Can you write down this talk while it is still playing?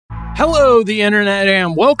Hello, the internet,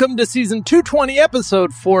 and welcome to season 220,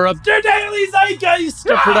 episode 4 of The Daily Zeitgeist,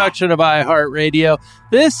 a production of iHeartRadio.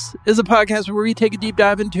 This is a podcast where we take a deep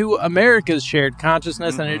dive into America's shared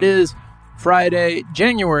consciousness, and it is Friday,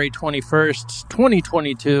 January 21st,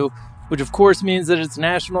 2022, which of course means that it's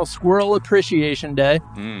National Squirrel Appreciation Day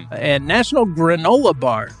and National Granola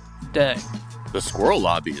Bar Day. The squirrel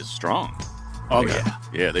lobby is strong. Oh, yeah.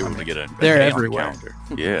 Yeah, they want to get a they're day everywhere. On the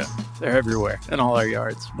calendar. Yeah. They're everywhere in all our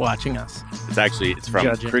yards watching us. It's from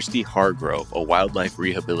Judging. Christy Hargrove, a wildlife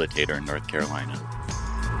rehabilitator in North Carolina.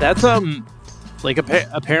 That's,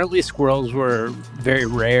 apparently squirrels were very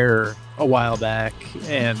rare a while back,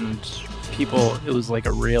 and it was like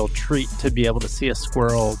a real treat to be able to see a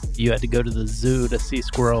squirrel. You had to go to the zoo to see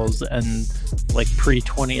squirrels, and like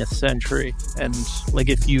pre-20th century. And like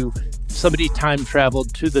if somebody time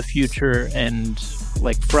traveled to the future and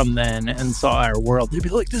like from then and saw our world, they'd be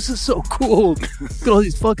like, this is so cool. Look at all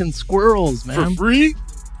these fucking squirrels, man. For free?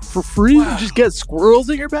 For free? Wow. You just get squirrels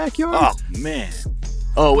in your backyard? Oh, man.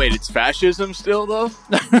 Oh, wait, it's fascism still, though?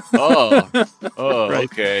 Right.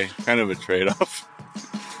 Okay. Kind of a trade-off.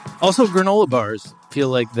 Also, granola bars feel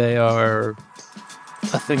like they are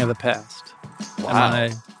a thing of the past. Wow.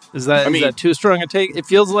 Is that too strong a take? It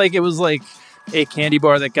feels like it was like a candy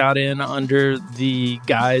bar that got in under the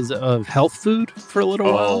guise of health food for a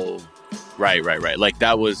little while. Right. Like,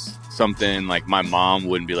 that was something like my mom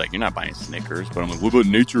wouldn't be like, you're not buying Snickers. But I'm like, what about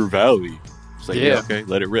Nature Valley? It's like, yeah okay,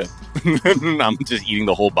 let it rip. I'm just eating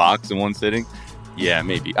the whole box in one sitting. Yeah,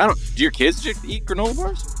 maybe. Do your kids just eat granola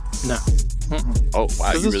bars? No. Oh,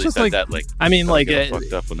 wow. You really said that like... I mean, like...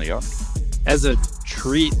 fucked up when they are. As a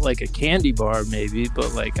treat, like a candy bar, maybe.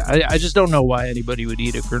 But, like, I just don't know why anybody would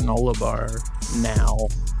eat a granola bar now.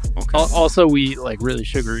 Okay. Also, we eat, like, really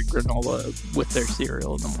sugary granola with their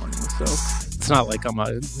cereal in the morning. So it's not like I'm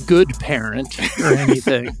a good parent or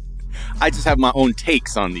anything. I just have my own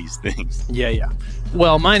takes on these things. Yeah.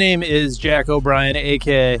 Well, my name is Jack O'Brien,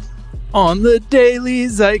 a.k.a. On the Daily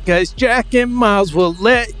Zeitgeist, Jack and Miles will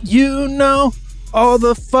let you know all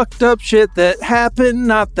the fucked up shit that happened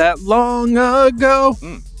not that long ago.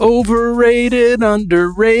 Overrated,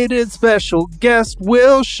 underrated, special guest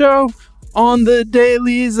will show. On the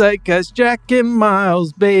Daily Zeitgeist, Jack and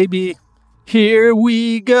Miles, baby. Here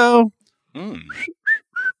we go.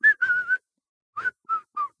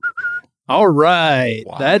 All right.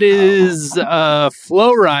 Wow. That is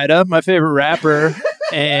Flo Rida, my favorite rapper,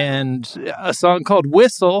 and a song called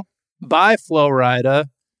Whistle by Flo Rida,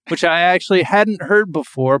 which I actually hadn't heard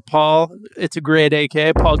before. Paul, it's a great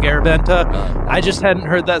AK, Paul Garaventa. I just hadn't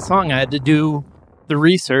heard that song. I had to do the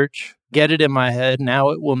research, get it in my head.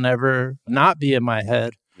 Now it will never not be in my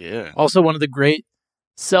head. Yeah. Also one of the great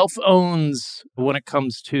self-owns when it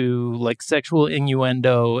comes to like sexual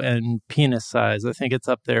innuendo and penis size. I think it's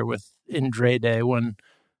up there with in Dre Day when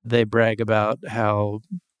they brag about how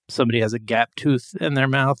somebody has a gap tooth in their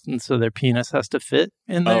mouth and so their penis has to fit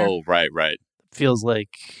in there. Oh, right. Feels like...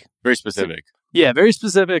 Very specific. Yeah, very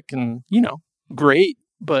specific and, great,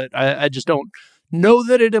 but I just don't know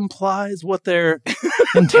that it implies what they're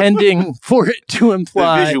intending for it to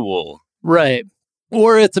imply. The visual. Right.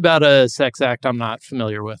 Or it's about a sex act I'm not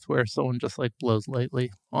familiar with where someone just like blows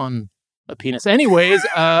lightly on a penis. Anyways,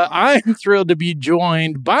 I'm thrilled to be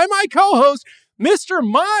joined by my co-host, Mr.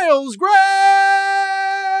 Miles Gray.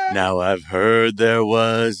 Now I've heard there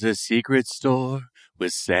was a secret store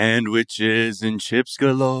with sandwiches and chips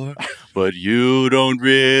galore, but you don't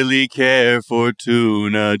really care for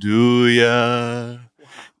tuna, do ya?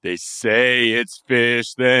 They say it's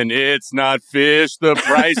fish, then it's not fish. The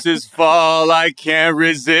prices fall, I can't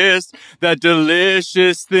resist. That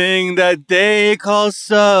delicious thing that they call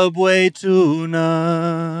Subway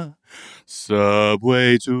tuna.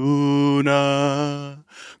 Subway tuna.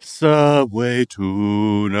 Subway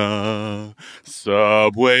tuna.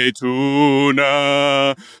 Subway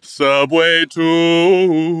tuna. Subway tuna.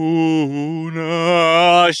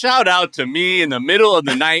 Shout out to me in the middle of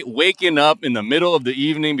the night, waking up in the middle of the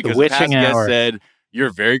evening because the past guest said,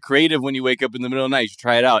 you're very creative when you wake up in the middle of the night. You should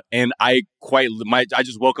try it out. And I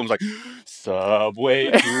just woke up and was like,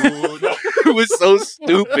 Subway tuna. It was so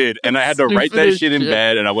stupid. And I had to write that shit in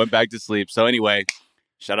bed and I went back to sleep. So anyway,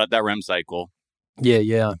 shout out that REM cycle.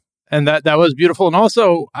 Yeah. And that was beautiful. And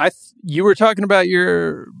also, you were talking about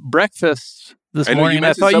your breakfast this morning, and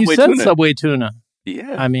I thought you said Subway tuna.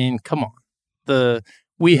 Yeah. I mean, come on.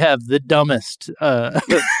 We have the dumbest,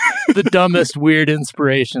 the dumbest weird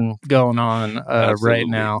inspiration going on right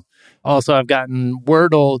now. Also, I've gotten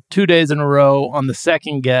Wordle 2 days in a row on the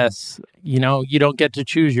second guess. You don't get to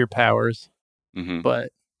choose your powers, but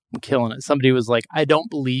I'm killing it. Somebody was like, I don't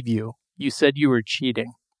believe you. You said you were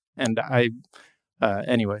cheating. And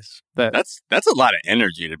anyways, that's a lot of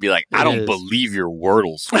energy to be like, I don't believe your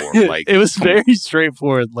Wordle score. Like, it was very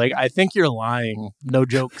straightforward. Like, I think you're lying. No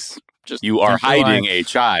jokes. Just you are hiding a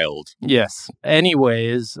child. Yes.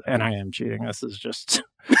 Anyways, and I am cheating. This is just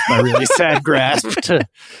my really sad grasp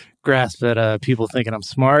at people thinking I'm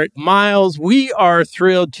smart. Miles, we are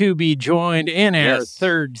thrilled to be joined in our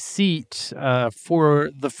third seat for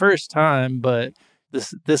the first time, but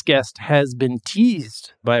this guest has been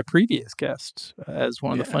teased by a previous guest as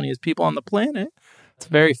one of the funniest people on the planet. It's a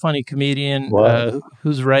very funny comedian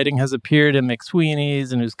whose writing has appeared in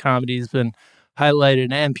McSweeney's and whose comedy has been highlighted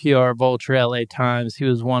in NPR, Vulture, LA Times. He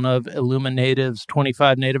was one of Illuminative's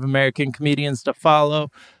 25 Native American comedians to follow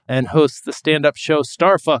and hosts the stand-up show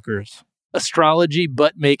Starfuckers, astrology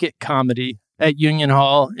but make it comedy at Union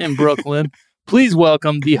Hall in Brooklyn. Please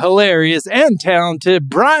welcome the hilarious and talented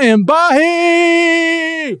Brian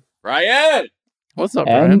Bahi! Brian! What's up,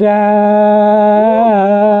 Brian? And I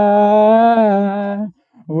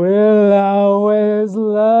will always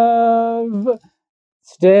love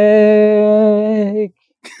steak.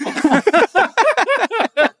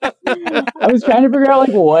 I was trying to figure out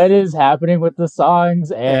like what is happening with the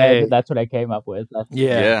songs, and that's what I came up with.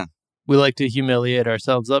 Yeah. We like to humiliate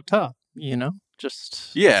ourselves up top, you know?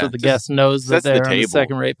 Just so the guest knows that they're on a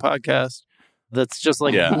second-rate podcast that's just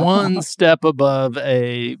like one step above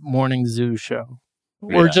a morning zoo show.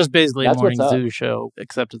 Or just basically a morning zoo show,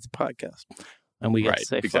 except it's a podcast. And we get to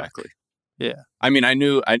say exactly. Fuck. Yeah. I mean,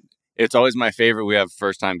 it's always my favorite. We have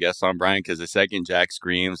first-time guests on, Brian, because the second Jack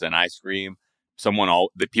screams and I scream,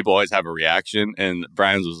 the people always have a reaction, and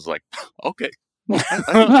Brian's was like, okay.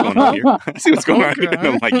 I see what's going on here. And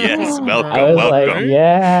I'm like, yes, welcome. I was like,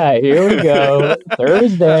 yeah, here we go.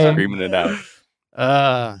 Thursday. Screaming it out.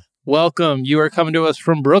 Welcome. You are coming to us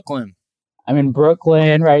from Brooklyn. I'm in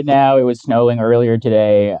Brooklyn right now. It was snowing earlier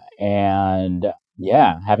today. And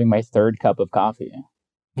having my third cup of coffee.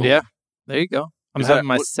 Yeah, there you go. I'm having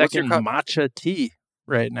my second matcha tea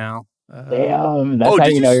right now. Damn, that's how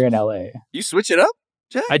you know you're in LA. You switch it up?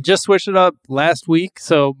 Jack? I just switched it up last week.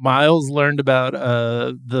 So Miles learned about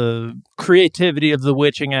the creativity of the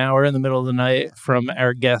witching hour in the middle of the night from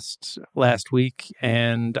our guest last week.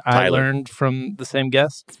 And I learned from the same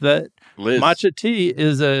guest that matcha tea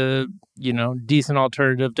is a, decent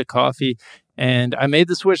alternative to coffee. And I made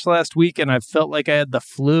the switch last week, and I've felt like I had the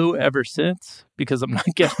flu ever since because I'm not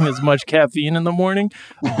getting as much caffeine in the morning.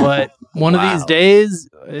 But one of these days,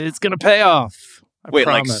 it's going to pay off. Wait,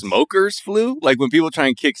 like smokers flu? Like when people try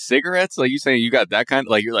and kick cigarettes? Like you saying you got that kind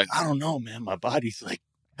of, like, you're like, I don't know, man. My body's like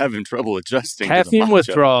having trouble adjusting. Caffeine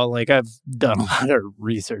withdrawal, like I've done a lot of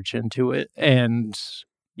research into it. And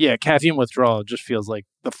caffeine withdrawal just feels like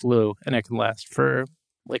the flu, and it can last for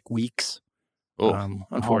like weeks. Unfortunately.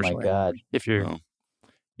 Oh my God. If you're,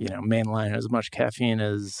 mainlining as much caffeine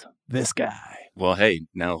as this guy. Well, hey,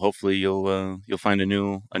 now hopefully you'll find a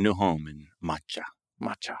new home in matcha.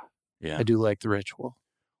 Matcha. Yeah. I do like the ritual.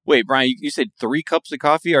 Wait, Brian, you said 3 cups of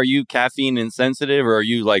coffee? Are you caffeine insensitive, or are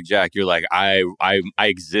you like Jack? You're like, I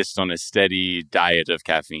exist on a steady diet of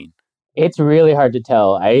caffeine. It's really hard to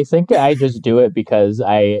tell. I think I just do it because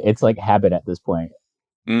it's like habit at this point.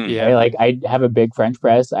 Yeah. I have a big French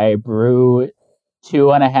press. I brew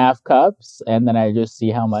 2.5 cups, and then I just see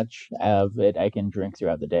how much of it I can drink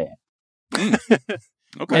throughout the day.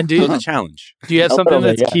 Okay, and so it's a challenge. Do you have something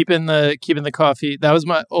that's keeping the coffee? That was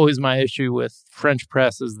always my issue with French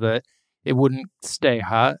press, is that it wouldn't stay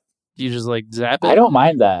hot. You just like zap it. I don't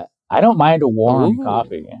mind that. I don't mind a warm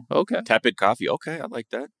coffee. Okay, tepid coffee. Okay, I like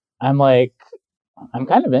that. I'm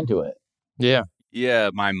kind of into it. Yeah. Yeah,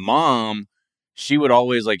 my mom, she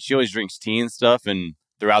always drinks tea and stuff, and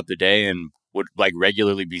throughout the day, and would like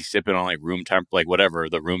regularly be sipping on like room temp, like whatever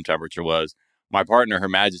the room temperature was. My partner, Her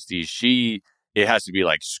Majesty, it has to be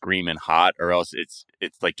like screaming hot, or else it's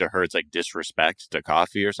like, to her it's like disrespect to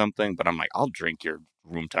coffee or something. But I'm like, I'll drink your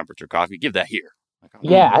room temperature coffee. Give that here.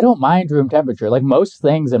 Like, I don't mind room temperature. Like most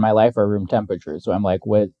things in my life are room temperature. So I'm like,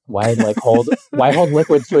 why hold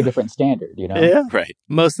liquids to a different standard? Yeah, right.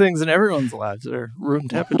 Most things in everyone's lives are room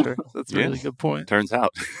temperature. That's a really good point. Turns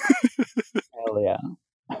out. Hell yeah.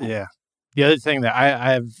 Yeah. The other thing that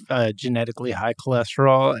I have genetically high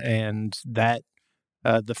cholesterol, and that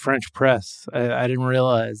the French press, I didn't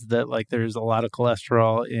realize that like there's a lot of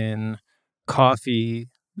cholesterol in coffee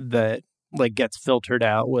that like gets filtered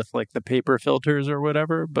out with like the paper filters or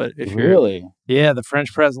whatever. But if the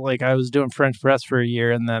French press, like I was doing French press for a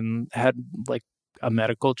year and then had like a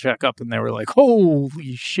medical checkup, and they were like,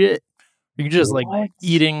 holy shit, you're just like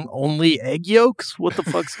eating only egg yolks? What the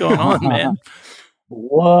fuck's going on, man?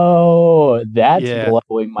 Whoa, that's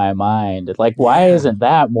blowing my mind. Like, why isn't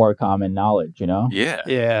that more common knowledge, you know?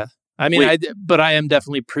 Yeah. I mean, but I am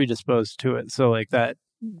definitely predisposed to it. So like that,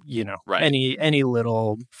 you know, any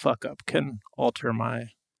little fuck up can alter my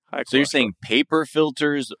high cholesterol. So you're saying paper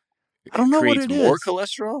filters I don't know creates what it more is.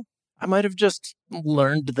 cholesterol? I might have just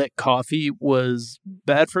learned that coffee was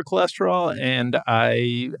bad for cholesterol, and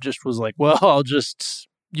I just was like, well, I'll just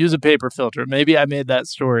use a paper filter. Maybe I made that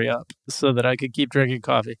story up so that I could keep drinking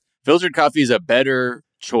coffee. Filtered coffee is a better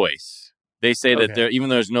choice. They say that even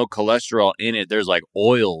though there's no cholesterol in it, there's like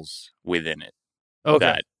oils within it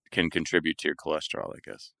that can contribute to your cholesterol, I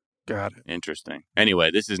guess. Got it. Interesting. Anyway,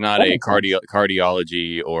 this is not a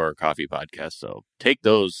cardiology or coffee podcast, so take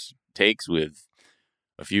those takes with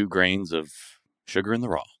a few grains of sugar in the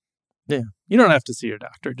raw. Yeah. You don't have to see your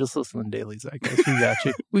doctor. Just listen to Daily Zeitgeist. We got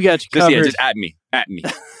you. We got you covered. Just at me.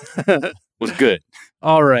 Was good.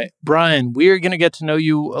 All right. Brian, we are going to get to know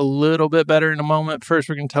you a little bit better in a moment. First,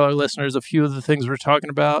 we're going to tell our listeners a few of the things we're talking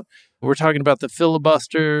about. We're talking about the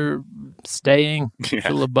filibuster staying,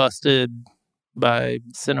 filibusted by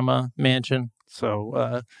Cinema Mansion.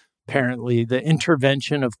 So apparently the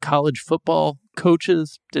intervention of college football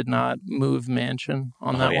coaches did not move Mansion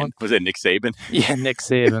on that one. Was it Nick Saban? Yeah, Nick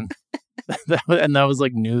Saban. And that was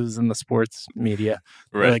like news in the sports media.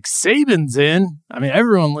 Right. Like, Saban's in. I mean,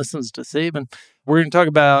 everyone listens to Saban. We're going to talk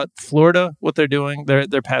about Florida, what they're doing.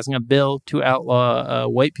 They're passing a bill to outlaw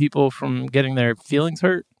white people from getting their feelings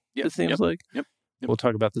hurt, it seems like. Yep. We'll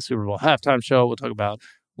talk about the Super Bowl halftime show. We'll talk about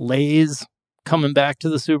Lay's coming back to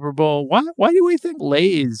the Super Bowl. Why do we think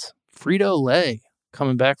Lay's, Frito-Lay,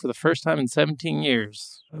 coming back for the first time in 17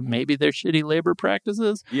 years? Maybe their shitty labor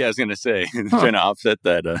practices? Yeah, I was going to say, trying to offset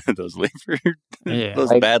that those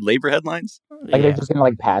bad labor headlines. Like they're just going to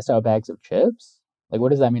like pass out bags of chips? Like, what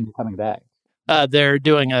does that mean, coming back? They're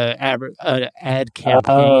doing an ad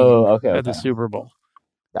campaign at the Super Bowl.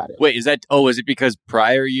 Got it. Wait, is it because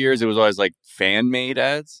prior years it was always like fan-made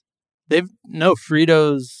ads?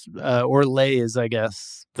 Fritos or Lay's, I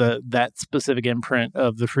guess, that specific imprint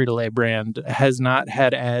of the Frito-Lay brand has not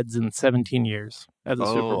had ads in 17 years at the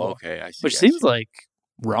Super Bowl. Okay, I see. Which seems like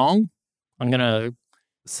wrong. I'm going to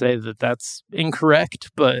say that that's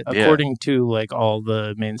incorrect, but according to like all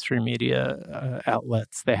the mainstream media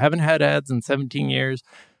outlets, they haven't had ads in 17 years.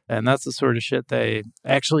 And that's the sort of shit they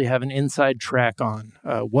actually have an inside track on,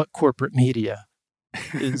 what corporate media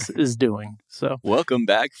is doing. So welcome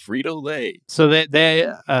back, Frito-Lay. So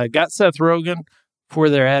they got Seth Rogen for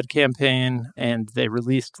their ad campaign, and they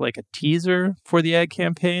released like a teaser for the ad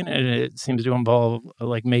campaign, and it seems to involve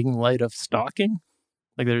like making light of stalking.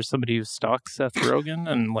 Like there's somebody who stalks Seth Rogen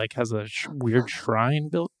and like has a weird shrine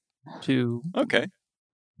built to. Okay.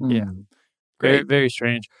 Yeah. Very, very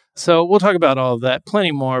strange. So we'll talk about all of that,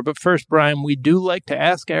 plenty more. But first, Brian, we do like to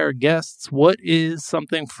ask our guests, what is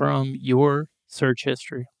something from your search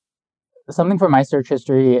history? Something from my search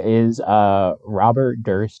history is Robert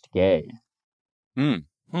Durst gay.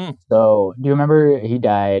 So do you remember he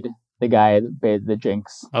died? The guy that played the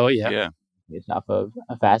Jinx. Oh, yeah. Based off of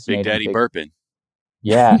a fascinating Big Daddy Burpin.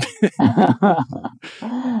 Yeah.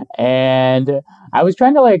 And I was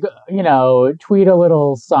trying to tweet a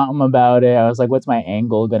little something about it. I was like, what's my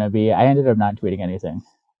angle going to be? I ended up not tweeting anything,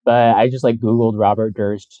 but I just Googled Robert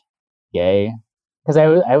Durst gay. Because I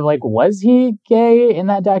was like, was he gay in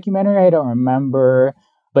that documentary? I don't remember.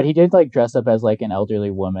 But he did dress up as an elderly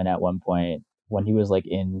woman at one point when he was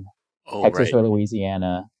in Texas or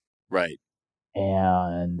Louisiana. Right.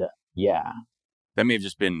 And yeah. That may have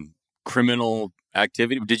just been criminal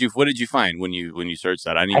activity. What did you find when you searched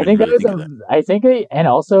that? I And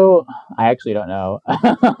also I actually don't know.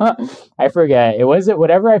 I forget. It was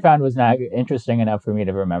whatever I found was not interesting enough for me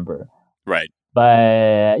to remember. Right. But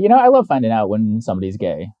I love finding out when somebody's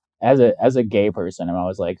gay. As a gay person, I'm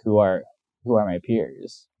always like, who are my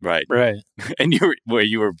peers? Right. And you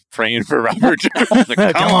were praying for Robert.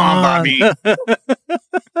 Come on, Bobby.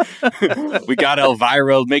 We got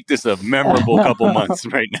Elvira. Make this a memorable couple months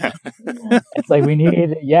right now. It's we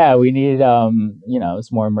need some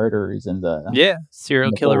more murderers in the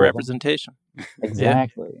serial killer representation.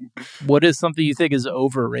 Exactly. Yeah. What is something you think is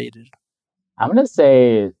overrated? I'm gonna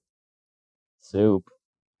say soup.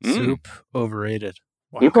 Soup overrated.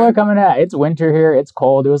 Wow. People are coming out. It's winter here. It's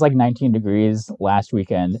cold. It was 19 degrees last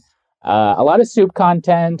weekend. A lot of soup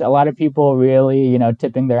content. A lot of people really,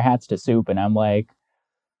 tipping their hats to soup. And I'm like,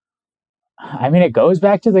 it goes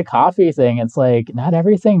back to the coffee thing. It's not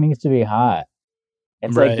everything needs to be hot.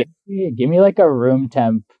 It's give me a room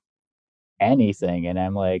temp anything. And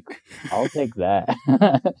I'm like, I'll take that.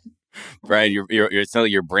 Brian, it's not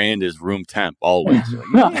like your brand is room temp always. You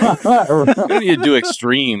don't need to do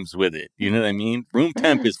extremes with it. You know what I mean? Room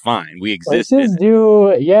temp is fine. We exist. Let's just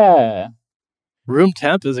do, yeah. Room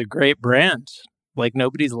temp is a great brand. Like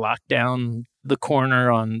nobody's locked down the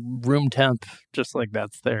corner on room temp, just like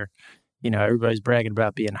that's their, everybody's bragging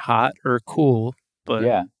about being hot or cool,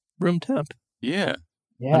 but room temp. Yeah.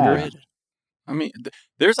 Underrated. I mean,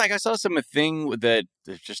 there's I saw a thing that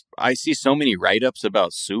I see so many write-ups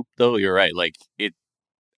about soup, though. You're right. Like it,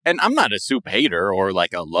 and I'm not a soup hater or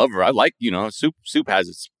like a lover. I like, soup has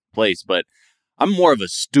its place, but I'm more of a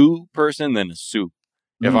stew person than a soup.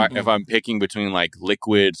 If I'm picking between like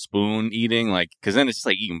liquid spoon eating, like, cause then it's just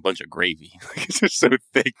like eating a bunch of gravy. It's just so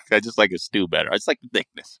thick. I just like a stew better. I just like the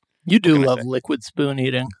thickness. You do love liquid spoon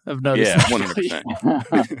eating. I've noticed. Yeah,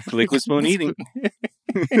 100%. Liquid spoon eating.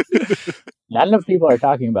 Not enough people are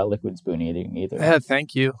talking about liquid spoon eating either. Yeah,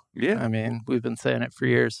 thank you. Yeah. I mean, we've been saying it for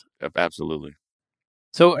years. Absolutely.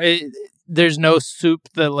 So there's no soup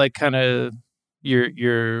that like kind of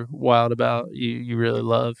you're wild about, you really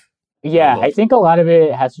love? Yeah, I think a lot of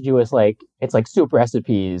it has to do with like, it's like soup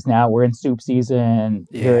recipes. Now we're in soup season.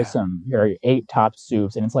 Yeah. Here are 8 top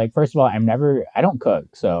soups. And it's like, first of all, I don't cook.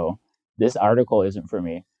 So this article isn't for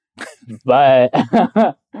me. But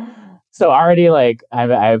so already like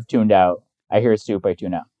I've tuned out. I hear soup, I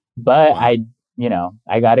tune out. But I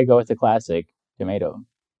got to go with the classic tomato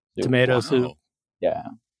soup. Tomato soup. Yeah.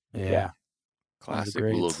 Classic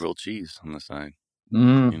with a little grilled cheese on the side.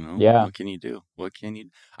 Yeah. What can you do?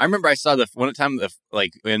 I remember I saw one time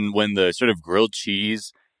when the sort of grilled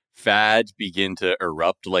cheese fad began to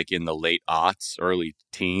erupt, like in the late aughts, early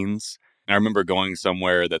teens. And I remember going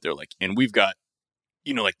somewhere that they're like, and we've got,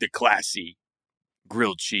 like the classy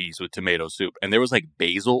grilled cheese with tomato soup. And there was like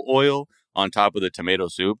basil oil on top of the tomato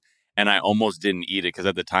soup. And I almost didn't eat it because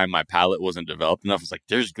at the time my palate wasn't developed enough. It's like,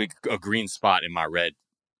 there's a green spot in my red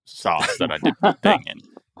sauce that I did the thing in.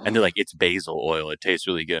 And they're like, it's basil oil. It tastes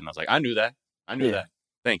really good. And I was like, I knew that.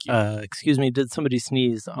 Thank you. Excuse me, did somebody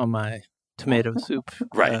sneeze on my tomato soup?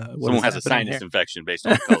 Right. Someone has a sinus infection based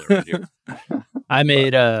on the color right here. I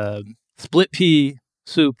made a split pea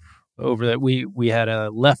soup over that. We had a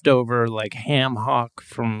leftover like ham hock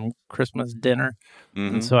from Christmas dinner.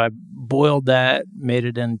 Mm-hmm. And so I boiled that, made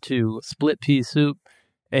it into split pea soup.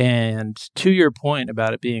 And to your point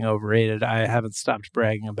about it being overrated, I haven't stopped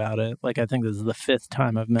bragging about it. Like, I think this is the 5th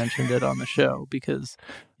time I've mentioned it on the show because,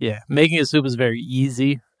 making a soup is very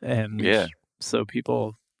easy. And so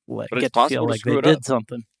people get to feel like they did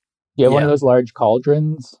something. Yeah, one of those large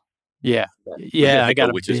cauldrons. Yeah, I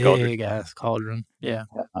got a big ass cauldron. Yeah.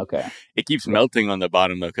 Okay. It keeps melting on the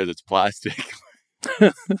bottom, though, because it's plastic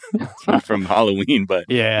from Halloween, but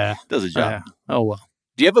it does a job. Oh, well.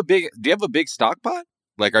 Do you have a big stock pot?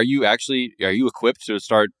 Like, are you equipped to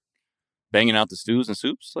start banging out the stews and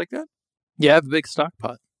soups like that? Yeah, I have a big stock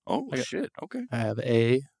pot. Oh, shit. Okay. I have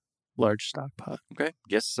a large stock pot. Okay.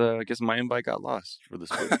 Guess my invite got lost for the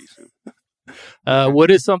split pea soup.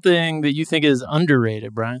 What is something that you think is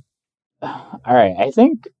underrated, Brian? All right. I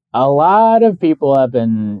think a lot of people have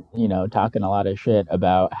been, talking a lot of shit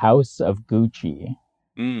about House of Gucci.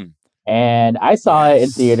 And I saw it in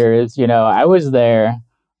theaters. I was there.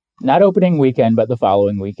 Not opening weekend, but the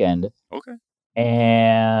following weekend. Okay.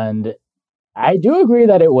 And I do agree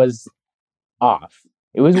that it was off.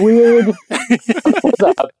 It was weird. It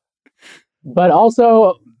was up. But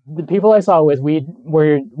also, the people I saw with,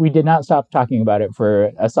 we did not stop talking about it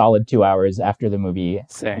for a solid 2 hours after the movie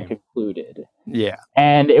concluded. Yeah.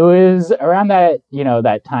 And it was around that,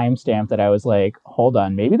 that timestamp that I was like, hold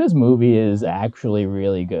on, maybe this movie is actually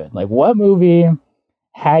really good. Like, what movie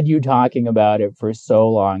had you talking about it for so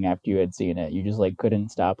long after you had seen it? You just like couldn't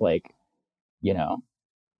stop, like,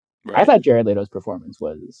 Right. I thought Jared Leto's performance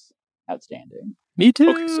was outstanding. Me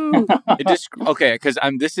too. Okay, because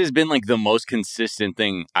this has been like the most consistent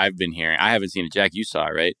thing I've been hearing. I haven't seen it. Jack, you saw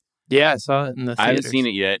it, right? Yeah, I saw it in the theaters. I haven't seen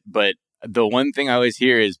it yet, but the one thing I always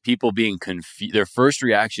hear is people being confused. Their first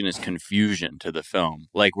reaction is confusion to the film,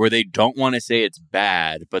 like where they don't want to say it's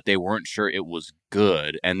bad, but they weren't sure it was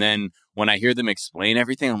good. And then when I hear them explain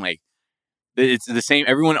everything, I'm like, it's the same.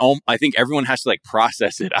 I think everyone has to like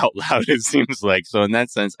process it out loud. It seems like. So in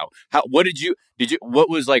that sense, what were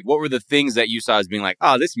the things that you saw as being like,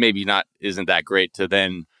 oh, this maybe isn't that great, to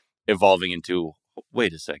then evolving into,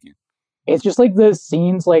 wait a second. It's just like the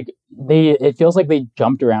scenes, like it feels like they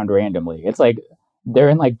jumped around randomly. It's like they're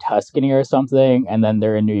in like Tuscany or something, and then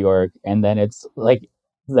they're in New York, and then it's like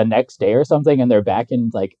the next day or something, and they're back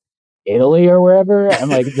in like Italy or wherever. I'm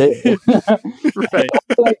like, right.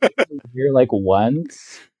 Like, you're like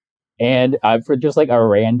once, And for just like a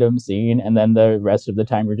random scene, and then the rest of the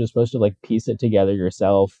time you're just supposed to like piece it together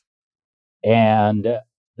yourself. And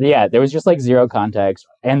yeah, there was just like zero context.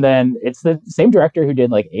 And then it's the same director who did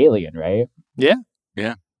like Alien, right? Yeah.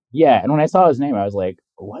 Yeah, and when I saw his name, I was like,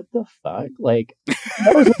 what the fuck? Like,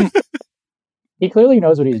 he clearly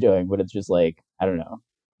knows what he's doing, but it's just like, I don't know.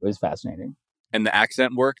 It was fascinating. And the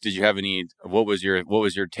accent work, did you have any, what was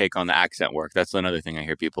your take on the accent work? That's another thing I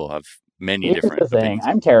hear people have many different opinions.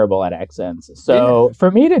 I'm terrible at accents. So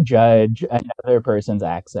for me to judge another person's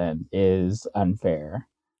accent is unfair.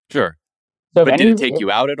 Sure. So but did it take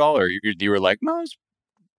you out at all? Or you were like, no, it's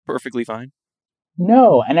perfectly fine?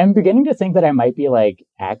 No. And I'm beginning to think that I might be like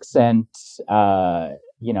accent,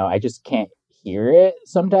 I just can't hear it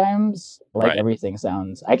sometimes. Like everything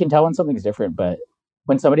sounds, I can tell when something's different, but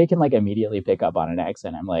when somebody can like immediately pick up on an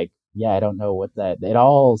accent, I'm like, yeah, I don't know it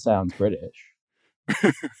all sounds British.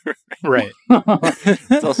 Right.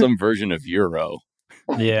 It's all some version of Euro.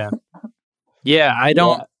 Yeah. I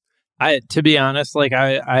don't, to be honest, like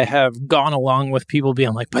I have gone along with people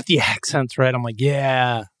being like, but the accent's right. I'm like,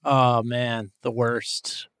 yeah, oh man, the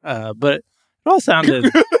worst. But it all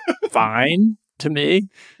sounded fine to me.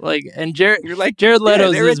 Like, and Jared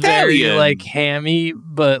Leto's is very like hammy,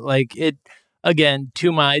 but like it, again,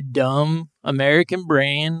 to my dumb American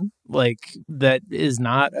brain, like that is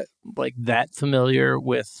not like that familiar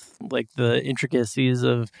with like the intricacies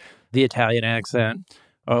of the Italian accent.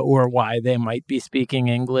 Or why they might be speaking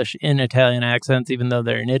English in Italian accents, even though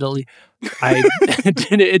they're in Italy.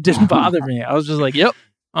 It didn't bother me. I was just like, yep,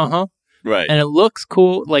 right. And it looks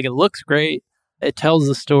cool. Like, it looks great. It tells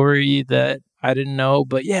a story that I didn't know.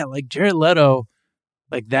 But yeah, like Jared Leto,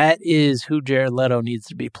 like that is who Jared Leto needs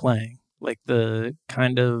to be playing. Like the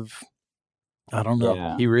kind of, I don't know.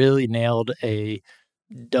 Yeah. He really nailed a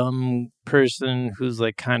dumb person who's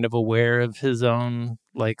like kind of aware of his own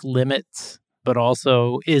like limits, but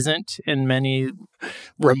also isn't in many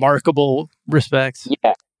remarkable respects.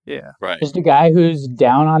 Yeah. Right. Just a guy who's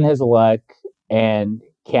down on his luck and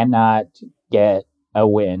cannot get a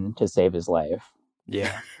win to save his life.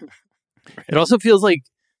 Yeah. Right. It also feels like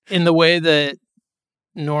in the way that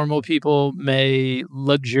normal people may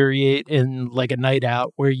luxuriate in like a night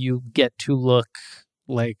out where you get to look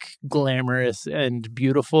like glamorous and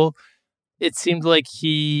beautiful. It seemed like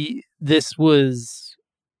this was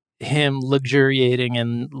him luxuriating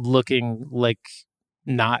and looking like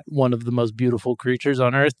not one of the most beautiful creatures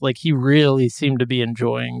on earth. Like he really seemed to be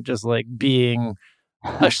enjoying just like being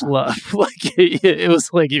a schlub. Like it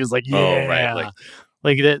was like he was like, yeah, oh, right.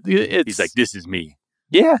 Like that. He's like, this is me.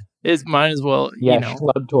 Yeah, it's mine as well. Yeah,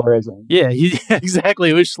 schlub tourism. Yeah,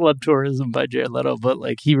 exactly. It was schlub tourism by Jared Leto, but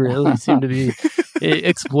like he really seemed to be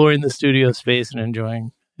exploring the studio space and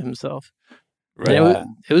enjoying himself. Right.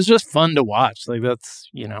 It was just fun to watch. Like that's,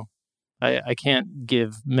 I can't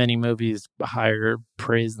give many movies higher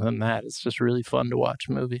praise than that. It's just really fun to watch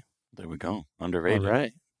a movie. There we go. Underrated. All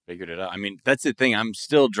right. Figured it out. I mean, that's the thing. I'm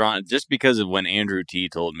still drawn just because of when Andrew T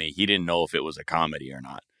told me he didn't know if it was a comedy or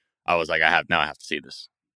not. I was like, I have to see this.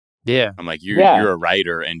 Yeah. I'm like, you're a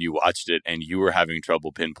writer and you watched it and you were having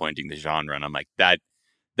trouble pinpointing the genre. And I'm like,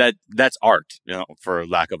 that's art, for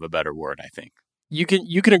lack of a better word, I think. You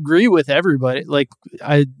can agree with everybody. Like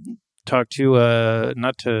I talked to,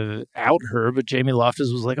 not to out her, but Jamie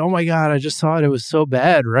Loftus was like, oh my God, I just saw it. It was so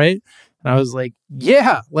bad, right? And I was like,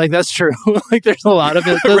 yeah, like that's true. Like there's a lot of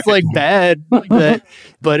it that's like bad, like that,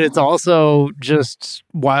 but it's also just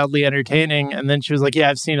wildly entertaining. And then she was like, yeah,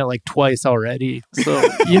 I've seen it like twice already. So,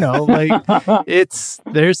 like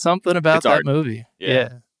there's something about that movie.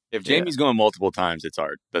 Yeah. If Jamie's going multiple times, it's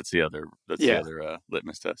art. That's the other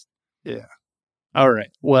litmus test. Yeah. All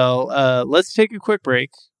right. Well, let's take a quick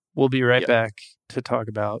break. We'll be right back to talk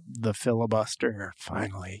about The Filibuster.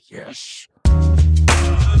 Finally. Yes.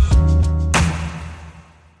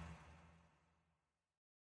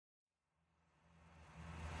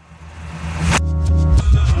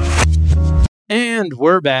 And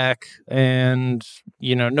we're back. And,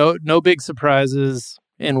 no big surprises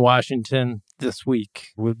in Washington this week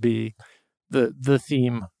would be the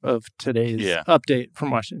theme of today's update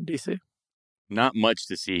from Washington, D.C. Not much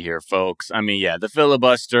to see here, folks. I mean, the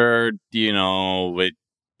filibuster, to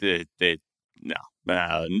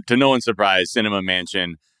no one's surprise, Cinema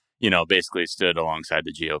Mansion, basically stood alongside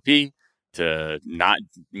the GOP to not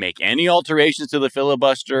make any alterations to the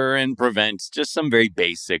filibuster and prevent just some very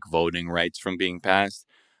basic voting rights from being passed.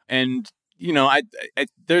 And,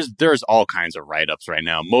 there's all kinds of write-ups right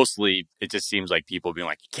now. Mostly, it just seems like people being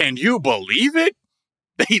like, can you believe it?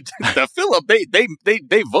 They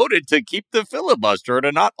voted to keep the filibuster,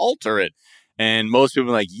 to not alter it. And most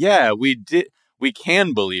people are like, yeah, we we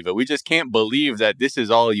can believe it. We just can't believe that this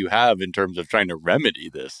is all you have in terms of trying to remedy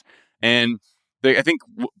this. And I think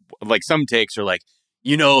like some takes are like,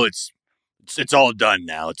 it's all done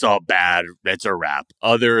now. It's all bad. It's a wrap.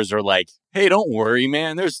 Others are like, hey, don't worry,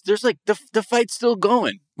 man. There's like the fight's still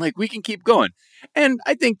going. Like, we can keep going. And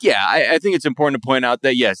I think, I think it's important to point out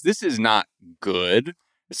that, yes, this is not good.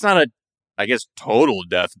 It's not I guess, total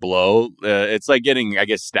death blow. It's like getting, I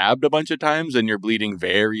guess, stabbed a bunch of times and you're bleeding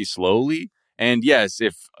very slowly. And yes,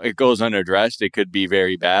 if it goes unaddressed, it could be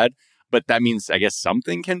very bad. But that means, I guess,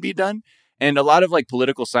 something can be done. And a lot of like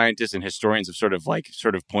political scientists and historians have sort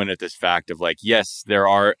of pointed at this fact of like, yes, there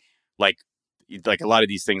are like a lot of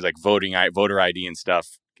these things like voter ID and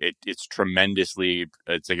stuff. It's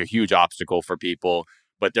like a huge obstacle for people.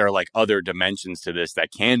 But there are like other dimensions to this that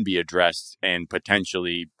can be addressed and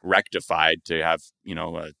potentially rectified to have,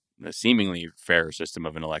 a seemingly fair system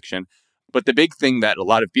of an election. But the big thing that a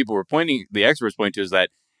lot of people the experts point to is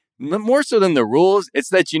that more so than the rules, it's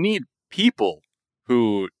that you need people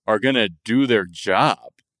who are going to do their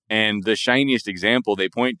job. And the shiniest example they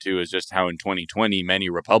point to is just how in 2020, many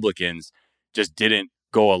Republicans just didn't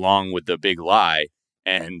go along with the big lie.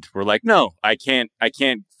 And we're like, no, I can't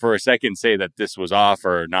for a second say that this was off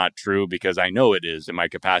or not true because I know it is in my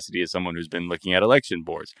capacity as someone who's been looking at election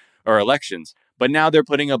boards or elections. But now they're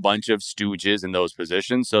putting a bunch of stooges in those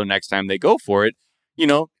positions. So next time they go for it,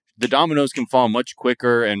 the dominoes can fall much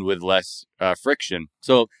quicker and with less friction.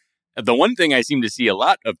 So the one thing I seem to see a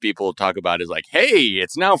lot of people talk about is like, hey,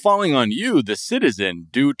 it's now falling on you, the citizen,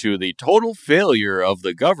 due to the total failure of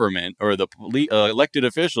the government or the elected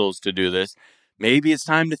officials to do this. Maybe it's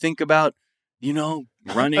time to think about,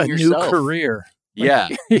 running yourself. A new career. Yeah.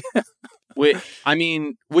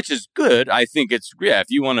 Which is good. I think it's, if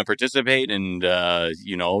you want to participate and,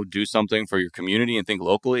 do something for your community and think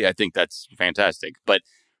locally, I think that's fantastic. But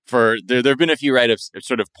there have been a few write-ups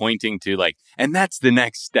sort of pointing to like, and that's the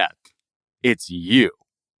next step. It's you.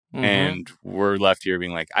 Mm-hmm. And we're left here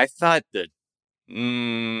being like, I thought that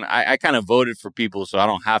I kind of voted for people, so I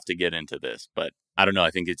don't have to get into this. But I don't know.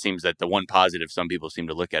 I think it seems that the one positive some people seem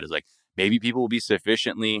to look at is like, maybe people will be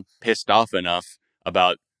sufficiently pissed off enough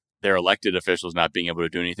about their elected officials not being able to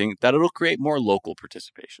do anything that it'll create more local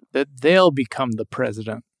participation. That they'll become the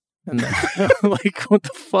president. And then, like, what the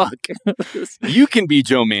fuck? You can be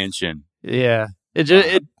Joe Manchin. Yeah.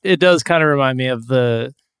 It does kind of remind me of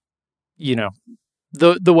the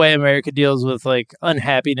way America deals with like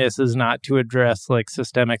unhappiness is not to address like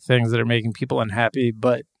systemic things that are making people unhappy,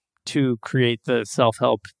 but to create the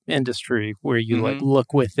self-help industry where you mm-hmm. like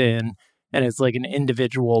look within and it's like an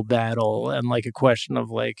individual battle and like a question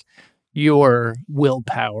of like your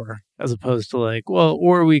willpower as opposed to like, well,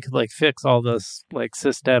 or we could like fix all this like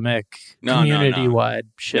systemic community-wide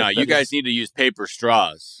shit. No, you guys need to use paper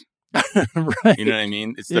straws. Right. You know what I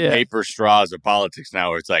mean? It's the paper straws of politics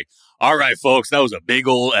now where it's like, all right, folks, that was a big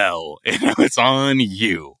old L. And now it's on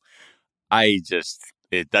you.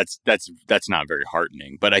 That's not very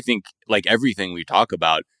heartening. But I think like everything we talk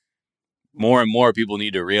about, more and more people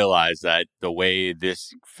need to realize that the way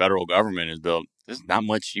this federal government is built, there's not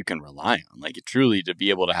much you can rely on. Like truly to be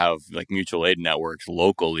able to have like mutual aid networks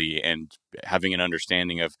locally and having an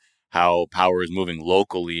understanding of how power is moving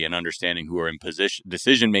locally and understanding who are in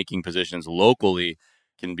decision-making positions locally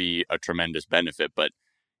can be a tremendous benefit. But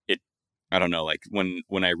I don't know, like when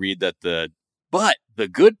I read that the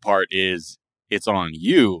good part is it's on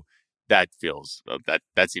you, that feels,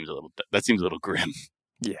 that seems a little grim.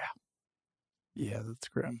 Yeah. Yeah, that's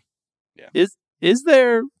grim. Yeah. Is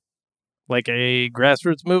there like a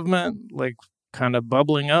grassroots movement like kind of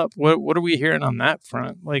bubbling up? What are we hearing on that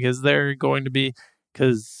front? Like, is there going to be,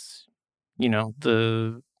 because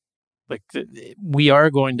we are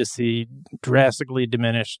going to see drastically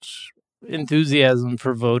diminished enthusiasm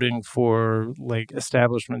for voting for like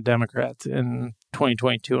establishment Democrats in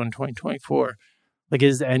 2022 and 2024. Like,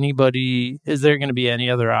 is there going to be any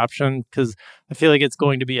other option? Because I feel like it's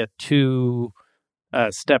going to be a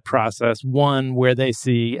two-step process. One, where they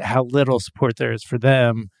see how little support there is for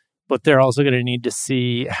them, but they're also going to need to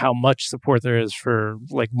see how much support there is for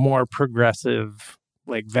like more progressive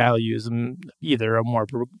like values and either a more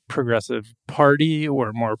progressive party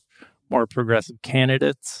or more progressive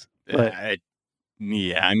candidates. But, I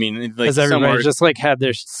mean, like has everybody just like had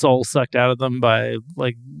their soul sucked out of them by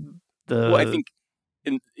like the? Well, I think,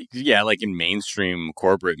 like in mainstream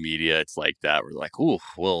corporate media, it's like that. We're like, oh,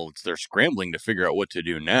 well, they're scrambling to figure out what to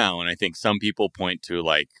do now. And I think some people point to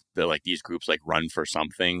like these groups like Run for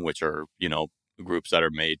Something, which are groups that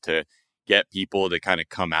are made to get people to kind of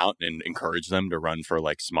come out and encourage them to run for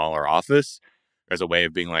like smaller office as a way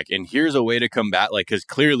of being like, and here's a way to combat, like, because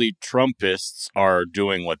clearly Trumpists are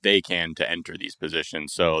doing what they can to enter these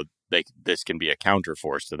positions. So this can be a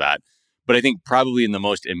counterforce to that. But I think probably in the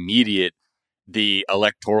most immediate, the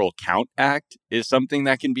Electoral Count Act is something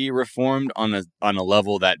that can be reformed on a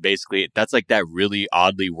level that basically, that's like that really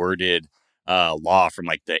oddly worded law from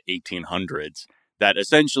like the 1800s that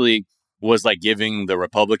essentially was like giving the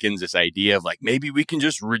Republicans this idea of like, maybe we can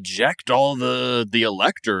just reject all the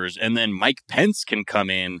electors and then Mike Pence can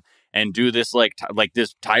come in and do this like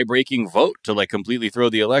this tie-breaking vote to like completely throw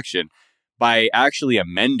the election. By actually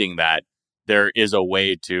amending that, there is a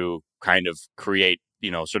way to kind of create,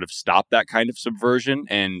 sort of stop that kind of subversion.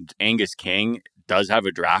 And Angus King does have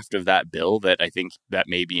a draft of that bill that I think that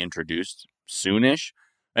may be introduced soonish.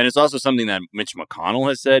 And it's also something that Mitch McConnell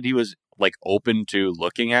has said he was like open to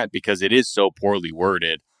looking at because it is so poorly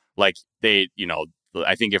worded. Like they,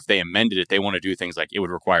 I think if they amended it, they want to do things like it would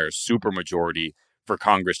require a supermajority for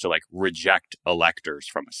Congress to like reject electors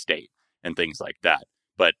from a state and things like that.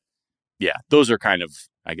 But yeah, those are kind of,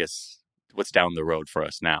 I guess, what's down the road for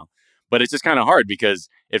us now. But it's just kind of hard because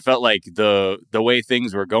it felt like the way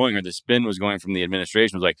things were going or the spin was going from the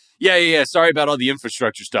administration was like, yeah, sorry about all the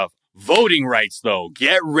infrastructure stuff. Voting rights, though,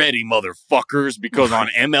 get ready, motherfuckers, because on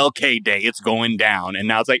MLK Day, it's going down. And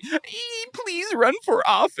now it's like, please run for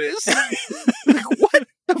office. Like, what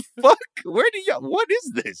the fuck? What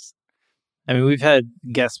is this? I mean, we've had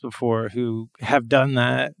guests before who have done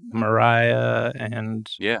that. Mariah and,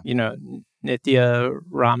 Nithya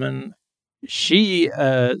Raman. She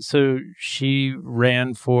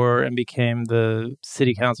ran for and became the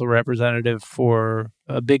city council representative for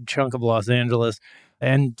a big chunk of Los Angeles.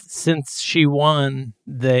 And since she won,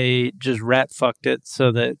 they just rat-fucked it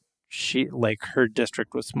so that her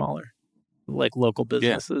district was smaller. Like local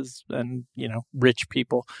businesses and, rich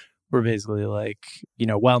people were basically like,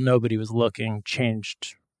 while nobody was looking,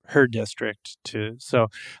 changed her district to. So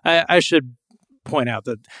I should point out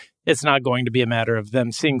that it's not going to be a matter of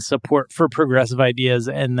them seeing support for progressive ideas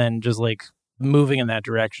and then just like moving in that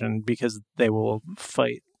direction because they will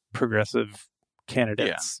fight progressive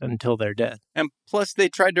candidates until they're dead. And plus they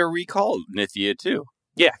tried to recall Nithya too.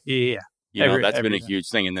 Yeah. That's been a huge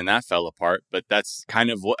thing. And then that fell apart. But that's kind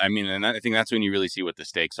of what I mean. And I think that's when you really see what the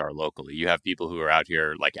stakes are locally. You have people who are out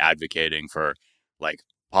here like advocating for like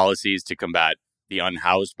policies to combat the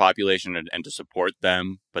unhoused population and to support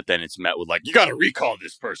them. But then it's met with like, you got to recall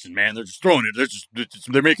this person, man. They're just throwing it.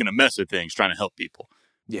 They're making a mess of things, trying to help people.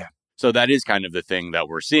 Yeah. So that is kind of the thing that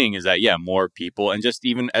we're seeing is that, more people and just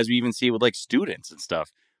even as we even see with like students and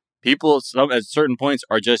stuff, people at certain points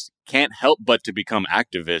are just can't help but to become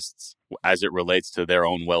activists as it relates to their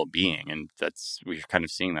own well-being. And we're kind of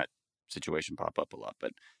seeing that situation pop up a lot.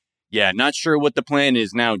 But not sure what the plan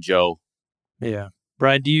is now, Joe. Yeah.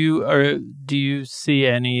 Brian, do you see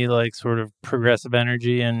any like sort of progressive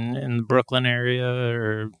energy in the Brooklyn area,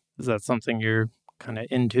 or is that something you're kind of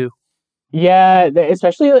into? Yeah,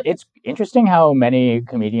 especially it's interesting how many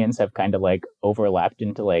comedians have kind of like overlapped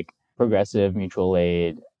into like progressive mutual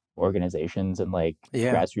aid organizations and like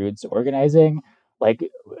grassroots organizing. Like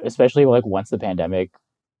especially like once the pandemic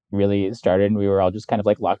really started and we were all just kind of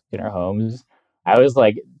like locked in our homes, I was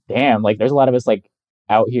like, damn, like there's a lot of us like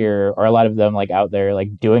out here, or a lot of them like out there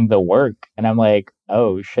like doing the work, and I'm like,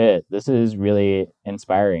 oh shit, this is really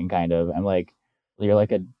inspiring. Kind of, I'm like, you're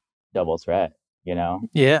like a double threat,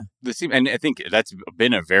 Yeah. And I think that's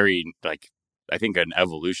been a very like I think an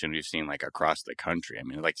evolution we've seen like across the country. I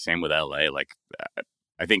mean, like same with LA. Like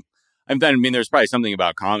I think there's probably something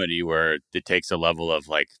about comedy where it takes a level of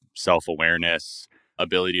like self-awareness,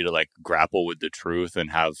 ability to like grapple with the truth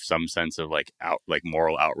and have some sense of like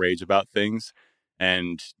moral outrage about things.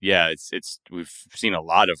 And it's we've seen a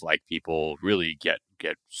lot of like people really get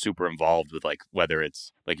super involved with like whether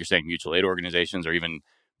it's like you're saying mutual aid organizations or even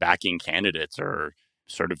backing candidates or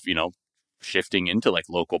sort of shifting into like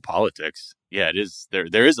local politics. It is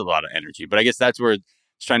there is a lot of energy, but I guess that's where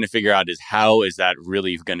it's trying to figure out is how is that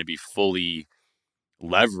really going to be fully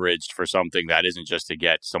leveraged for something that isn't just to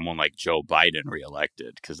get someone like Joe Biden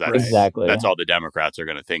reelected, because that's all the Democrats are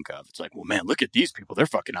going to think of. It's like, well, man, look at these people. They're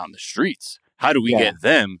fucking out in the streets. How do we get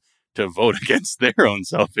them to vote against their own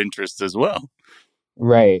self-interest as well?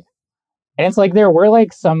 Right. And it's like there were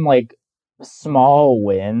like some like small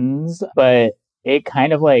wins, but it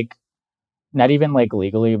kind of like not even like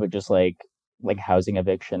legally, but just like housing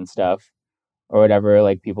eviction stuff or whatever.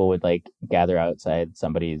 Like people would like gather outside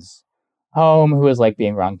somebody's home who was like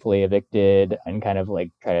being wrongfully evicted and kind of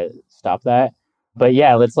like try to stop that. But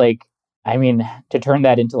let's like, I mean, to turn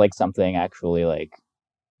that into like something actually like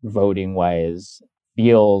voting wise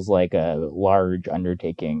feels like a large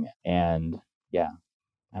undertaking. And yeah,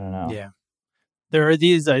 I don't know. Yeah. There are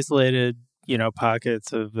these isolated,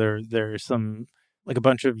 pockets of there's some, like a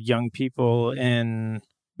bunch of young people in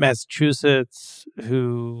Massachusetts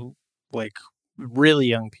who, like, really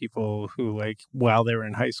young people who, like, while they were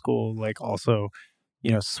in high school, like, also,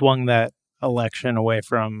 swung that election away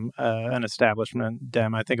from an establishment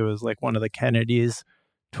Dem. I think it was like one of the Kennedys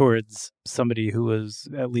towards somebody who was,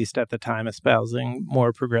 at least at the time, espousing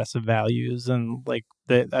more progressive values. And like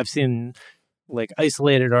I've seen like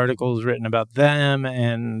isolated articles written about them,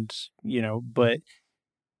 and but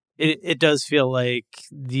it does feel like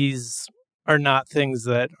these are not things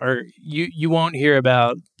that are you won't hear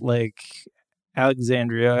about, like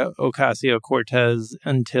Alexandria Ocasio-Cortez,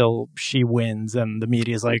 until she wins and the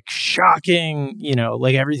media is like, shocking,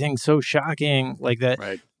 like everything's so shocking, like that.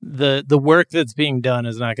 Right. The work that's being done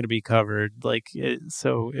is not going to be covered,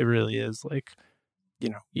 so it really is like,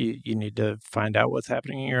 you need to find out what's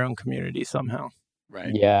happening in your own community somehow.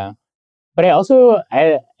 Right. Yeah. But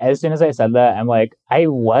as soon as I said that, I'm like, I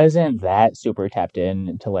wasn't that super tapped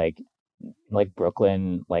in to like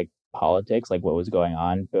Brooklyn, like politics, like what was going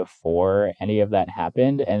on before any of that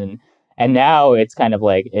happened. And now it's kind of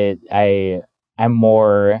like I'm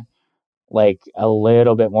more like a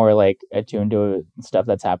little bit more like attuned to stuff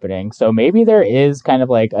that's happening. So maybe there is kind of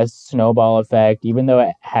like a snowball effect, even though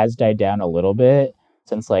it has died down a little bit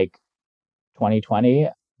since like 2020.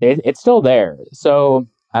 It's still there. So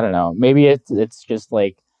I don't know. Maybe it's just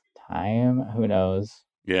like time. Who knows?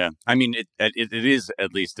 Yeah, I mean, it is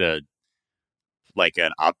at least there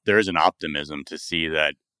is an optimism to see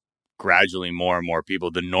that gradually more and more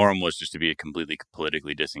people. The norm was just to be completely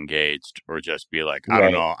politically disengaged, or just be like, I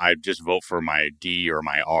don't know, I just vote for my D or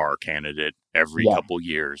my R candidate every couple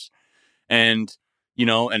years, and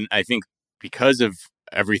and I think because of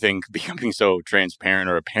everything becoming so transparent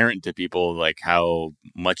or apparent to people, like how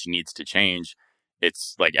much needs to change,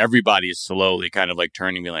 it's like everybody is slowly kind of like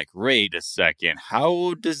turning, me like, wait a second,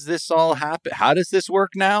 how does this all happen? How does this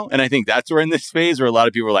work now? And I think that's where in this phase where a lot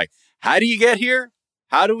of people are like, how do you get here?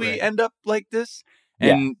 How do we end up like this?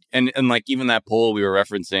 And like even that poll we were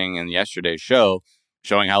referencing in yesterday's show,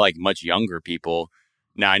 showing how like much younger people.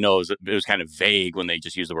 Now, I know it was kind of vague when they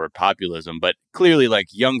just used the word populism, but clearly, like,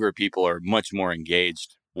 younger people are much more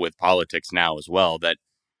engaged with politics now as well. That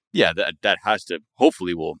has to,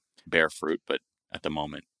 hopefully will bear fruit, but at the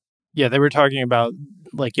moment. Yeah, they were talking about,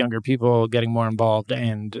 like, younger people getting more involved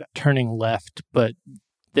and turning left, but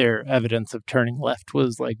their evidence of turning left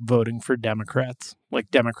was, like, voting for Democrats.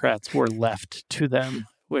 Like, Democrats were left to them,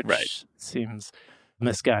 which seems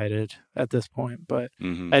misguided at this point. But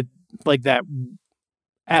that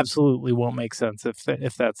absolutely won't make sense if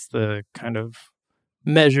that's the kind of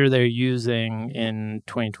measure they're using in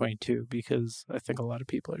 2022, because I think a lot of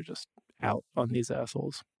people are just out on these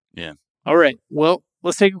assholes. Yeah. All right. Well,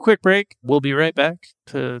 let's take a quick break. We'll be right back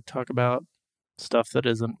to talk about stuff that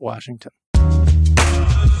isn't Washington.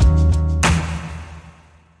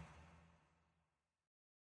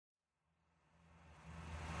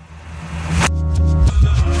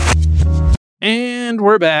 And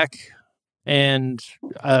we're back. And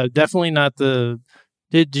definitely not the...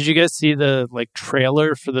 Did you guys see the like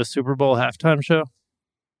trailer for the Super Bowl halftime show?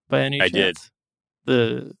 By any chance? I did.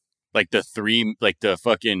 The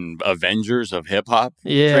fucking Avengers of hip hop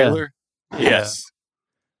trailer. Yeah. Yes.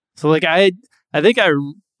 So like I think I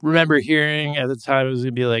remember hearing at the time it was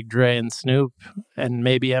gonna be like Dre and Snoop and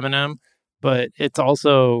maybe Eminem, but it's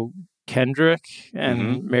also Kendrick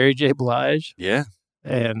and Mary J. Blige. Yeah.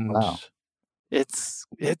 And it's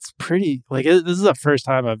pretty, like, this is the first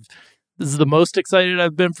time this is the most excited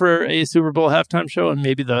I've been for a Super Bowl halftime show, and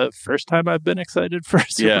maybe the first time I've been excited for a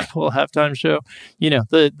Super Bowl halftime show.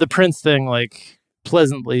 The Prince thing, like,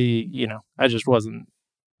 pleasantly, I just wasn't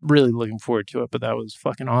really looking forward to it, but that was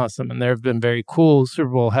fucking awesome. And there have been very cool Super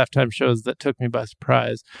Bowl halftime shows that took me by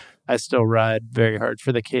surprise. I still ride very hard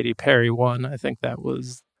for the Katy Perry one. I think that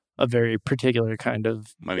was a very particular kind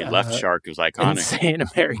of... Left Shark was iconic. Insane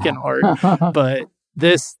American art. But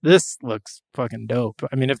this looks fucking dope.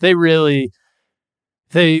 I mean, if I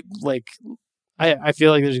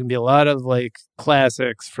feel like there's going to be a lot of, like,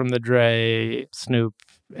 classics from the Dre, Snoop,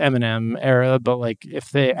 Eminem era, but, like,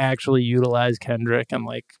 if they actually utilize Kendrick and,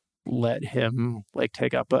 like, let him, like,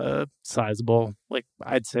 take up a sizable, like,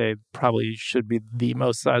 I'd say probably should be the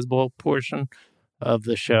most sizable portion of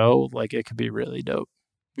the show, like, it could be really dope.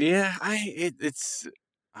 Yeah,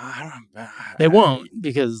 they won't,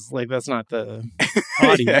 because, like, that's not the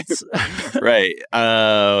audience. Right.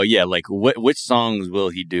 Like which songs will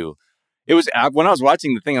he do? It was when I was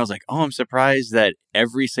watching the thing, I was like, oh, I'm surprised that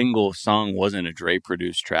every single song wasn't a Dre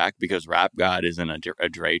produced track, because Rap God isn't a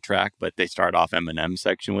Dre track, but they start off Eminem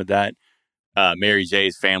section with that. Mary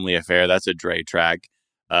J's Family Affair, that's a Dre track.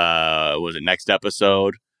 Was it Next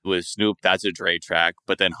Episode with Snoop? That's a Dre track.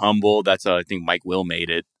 But then Humble, that's I think Mike Will made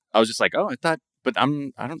it. I was just like, oh, I thought, but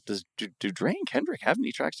do Dre and Kendrick have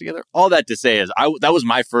any tracks together? All that to say is that was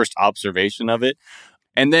my first observation of it.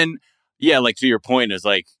 And then, yeah, like to your point is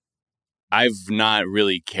like, I've not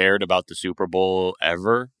really cared about the Super Bowl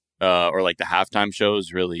ever, or like the halftime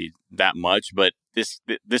shows really that much. But this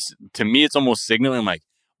to me, it's almost signaling like,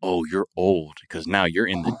 oh, you're old because now you're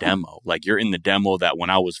in the demo. Like you're in the demo that when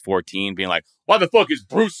I was 14 being like, why the fuck is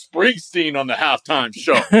Bruce Springsteen on the halftime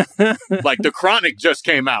show? Like The Chronic just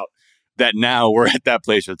came out. That now we're at that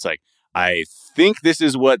place where it's like, I think this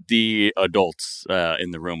is what the adults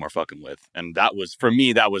in the room are fucking with. And that was, for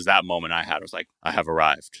me, that was that moment I had. I was like, I have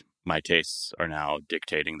arrived. My tastes are now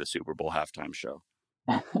dictating the Super Bowl halftime show.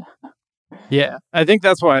 Yeah, I think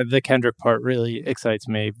that's why the Kendrick part really excites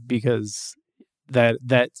me, because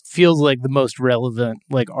that feels like the most relevant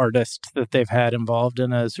like artist that they've had involved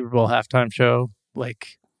in a Super Bowl halftime show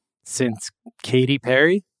like since Katy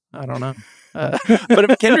Perry. I don't know.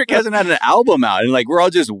 But if Kendrick hasn't had an album out, and like we're all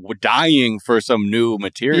just dying for some new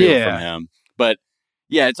material from him. But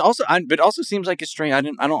yeah, it's also, but it also seems like it's strange. I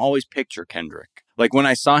don't always picture Kendrick. Like when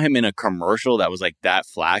I saw him in a commercial that was like that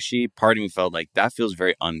flashy, part of me felt like that feels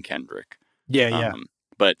very un-Kendrick. Yeah.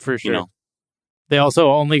 But for sure. You know, they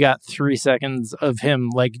also only got 3 seconds of him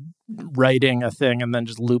like writing a thing and then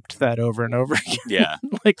just looped that over and over again. Yeah.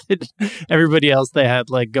 Like everybody else they had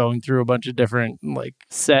like going through a bunch of different like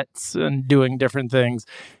sets and doing different things.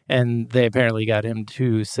 And they apparently got him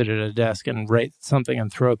to sit at a desk and write something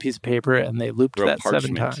and throw a piece of paper, and they looped that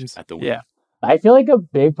 7 times. At the window. Yeah. I feel like a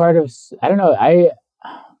big part of, I don't know,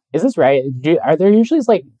 is this right? Are there usually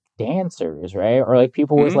like dancers, right? Or like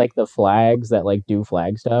people with like the flags that like do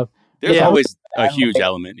flag stuff? There's always a huge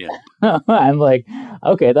element, yeah. I'm like,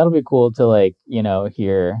 okay, that'll be cool to like,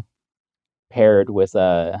 hear paired with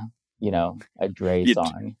a Dre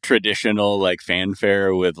song. Traditional like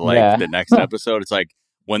fanfare with like the Next Episode. It's like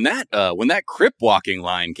when that Crip walking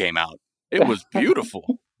line came out, it was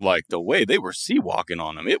beautiful. Like the way they were sea walking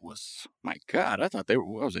on them, it was, my God, I thought I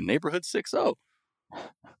was in neighborhood 6-0.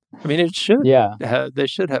 I mean, it should. Yeah. They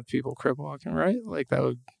should have people crip walking, right? Like that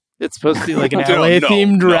would. It's supposed to be like an LA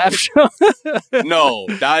themed rap show. No,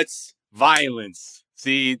 that's violence.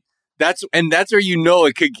 See, that's where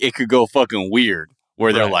it could go fucking weird.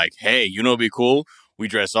 Where they're like, hey, it'd be cool? We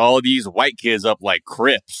dress all these white kids up like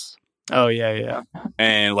Crips. Oh yeah.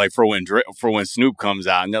 And like for when Snoop comes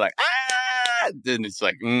out and they're like, ah, then it's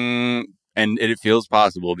like, and it feels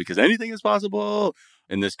possible because anything is possible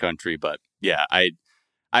in this country. But yeah,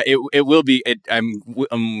 it will be.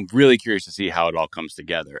 I'm really curious to see how it all comes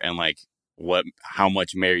together and like how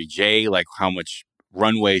much Mary J, like how much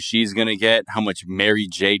runway she's gonna get, how much Mary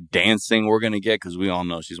J dancing we're gonna get, because we all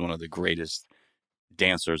know she's one of the greatest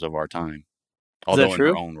dancers of our time, although in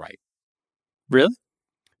her own right. Really,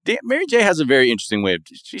 Mary J has a very interesting way of.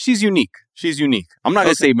 She's unique. She's unique. I'm not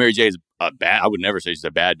gonna say Mary J is a bad. I would never say she's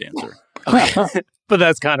a bad dancer. Okay. But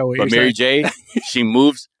that's kind of what you're saying. But Mary J, she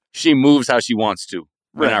moves how she wants to.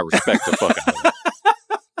 Right. And I respect the fuck out of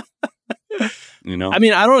it. I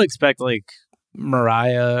mean, I don't expect like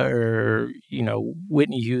Mariah or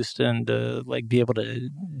Whitney Houston to like be able to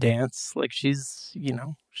dance. Like she's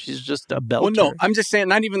just a belter. Well, no, I'm just saying,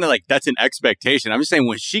 not even like that's an expectation. I'm just saying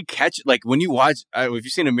when she when you watch, if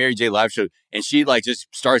you've seen a Mary J live show and she like just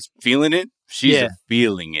starts feeling it, she's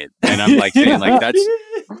feeling it, and I'm like saying like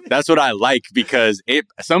that's what I like, because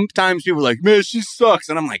sometimes people are like, man, she sucks,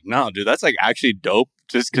 and I'm like, no, dude, that's like actually dope.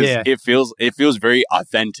 Just because it feels very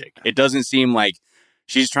authentic. It doesn't seem like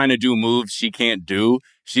she's trying to do moves she can't do.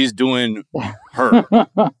 She's doing her.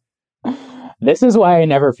 This is why I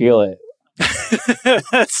never feel it.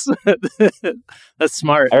 That's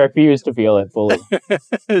smart. I refuse to feel it fully.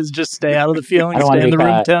 Just stay out of the feeling. Stay in the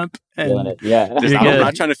room temp. Feeling it. Yeah. I'm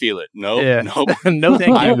not trying to feel it. Nope. No,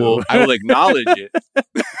 thank you. I will acknowledge it.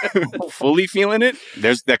 Fully feeling it.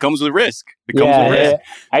 That comes with risk. It comes with risk.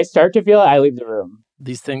 I start to feel it. I leave the room.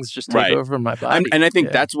 These things just take over my body. And I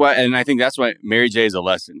think that's why Mary J is a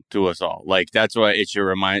lesson to us all. Like that's why it should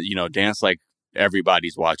remind, dance like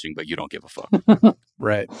everybody's watching, but you don't give a fuck.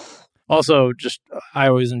 Right. Also, just I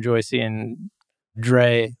always enjoy seeing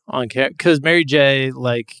Dre on camera, because Mary J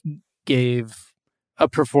like gave a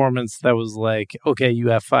performance that was like, okay, you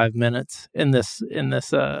have 5 minutes in this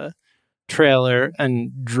trailer,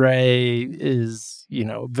 and Dre is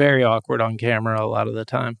very awkward on camera a lot of the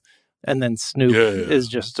time. And then Snoop is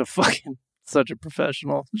just such a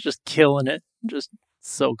professional, just killing it, just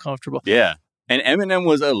so comfortable. Yeah. And Eminem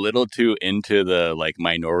was a little too into the like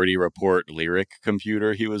Minority Report lyric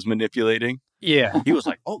computer he was manipulating. Yeah. He was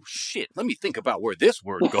like, oh, shit, let me think about where this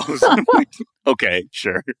word goes. Okay,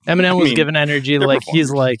 sure. Eminem was given energy like performers.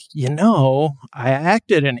 He's like, I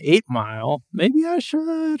acted in 8 Mile. Maybe I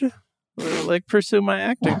should like pursue my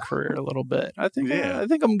acting career a little bit. I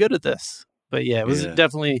think I'm good at this. But yeah, it was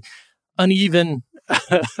definitely uneven.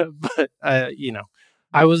 But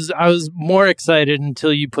I was more excited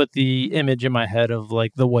until you put the image in my head of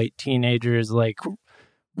like the white teenagers like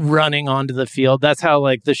running onto the field. That's how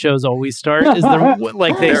like the shows always start. Is they're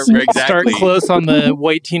like they start close on the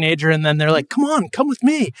white teenager, and then they're like, "Come on, come with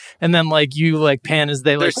me," and then like you like pan as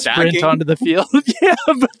they like sprint onto the field. Yeah,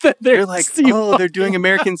 but then they're like, they're doing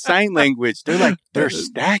American Sign Language. They're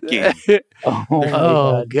stacking.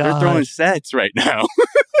 God, they're throwing sets right now.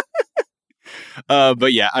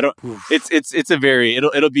 But yeah, I don't. It's a very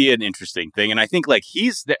it'll be an interesting thing, and I think like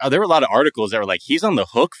there were a lot of articles that were like he's on the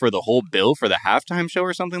hook for the whole bill for the halftime show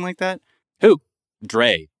or something like that. Who?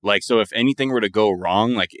 Dre. Like, so if anything were to go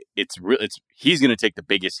wrong, like he's gonna take the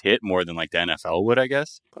biggest hit more than like the NFL would, I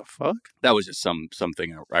guess. The fuck? That was just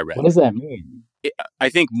something I read. What does that mean? I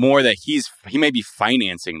think more that he may be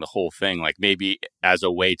financing the whole thing, like maybe as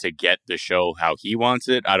a way to get the show how he wants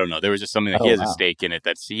it. I don't know. There was just something that he has a stake in it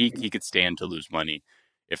that he could stand to lose money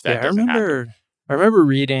if that doesn't happen. I remember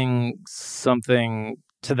reading something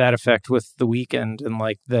to that effect with The Weeknd, and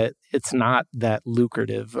like that it's not that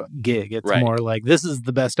lucrative gig. It's more like this is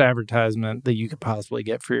the best advertisement that you could possibly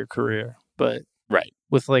get for your career. But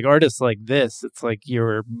with like artists like this, it's like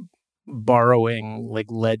you're borrowing like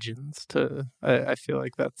legends to I feel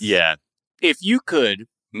like that's if you could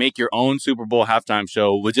make your own Super Bowl halftime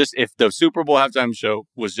show if the Super Bowl halftime show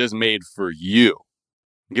was just made for you,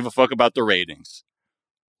 give a fuck about the ratings,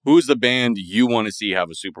 who's the band you want to see have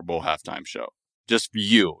a Super Bowl halftime show just for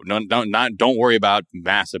you? Don't worry about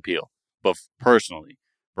mass appeal, but personally,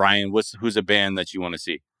 Brian, who's a band that you want to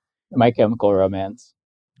see? My Chemical Romance.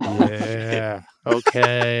 Yeah.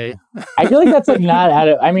 Okay. I feel like that's like not out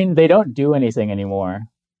of. I mean, they don't do anything anymore,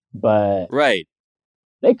 but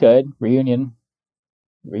they could reunion.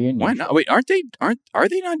 Why not? Wait, are they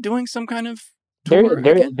not doing some kind of tour?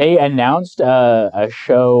 They announced a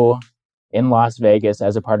show in Las Vegas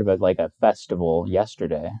as a part of a festival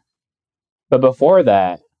yesterday, but before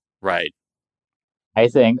that, I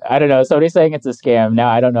think I don't know. Somebody's saying it's a scam. Now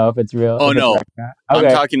I don't know if it's real. Oh no, okay. I'm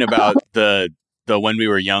talking about the When We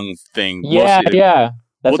Were Young thing. Yeah.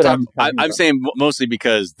 That's what I'm saying mostly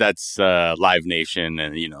because that's Live Nation,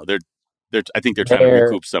 and I think they're trying to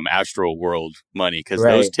recoup some Astro World money because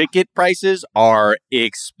those ticket prices are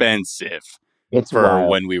expensive. It's for wild.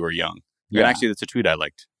 When We Were Young. Yeah. And actually, that's a tweet I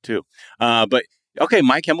liked too. But okay,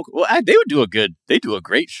 My Chemical. Well, they do a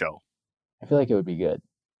great show. I feel like it would be good.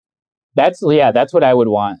 That's what I would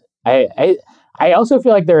want. I also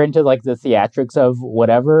feel like they're into like the theatrics of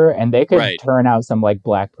whatever, and they could turn out some like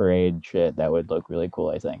Black Parade shit that would look really cool,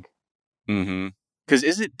 I think. Mm-hmm. Because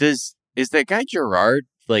is that guy Gerard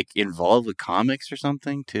like involved with comics or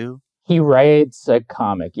something too? He writes a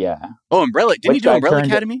comic, yeah. Oh, Umbrella! Didn't he do Umbrella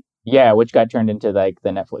Academy? Yeah, which got turned into like the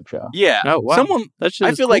Netflix show. Yeah. Oh wow.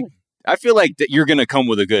 I feel like that you're gonna come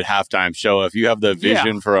with a good halftime show if you have the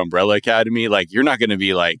vision for Umbrella Academy. Like you're not gonna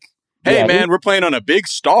be like, hey, man, we're playing on a big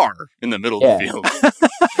star in the middle of the field.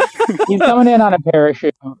 He's coming in on a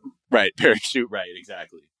parachute. Right, parachute, right,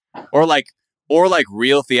 exactly. Or like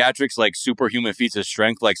real theatrics, like superhuman feats of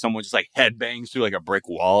strength, like someone just like headbangs through like a brick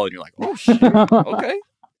wall, and you're like, oh, shit, okay.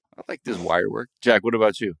 I like this wire work. Jack, what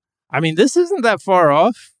about you? I mean, this isn't that far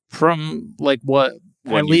off from like what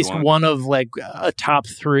at least one of like a top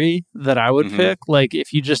 3 that I would pick. Like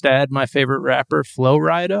if you just add my favorite rapper, Flo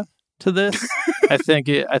Rida, to this, I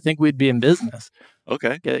think we'd be in business.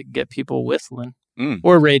 Okay, get people whistling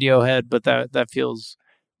or Radiohead, but that feels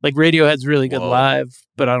like Radiohead's really good live,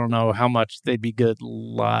 but I don't know how much they'd be good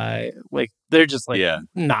live. Like they're just like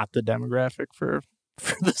not the demographic for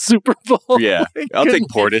the Super Bowl. Yeah, like, I'll take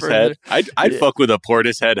Portishead. I'd fuck with a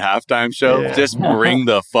Portishead halftime show. Yeah. Just bring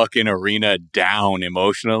the fucking arena down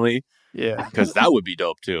emotionally. Yeah, because that would be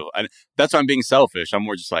dope too. And that's why I'm being selfish. I'm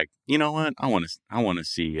more just like, you know what? I want to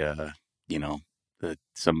see,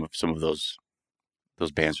 some of those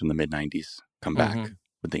bands from the mid '90s come back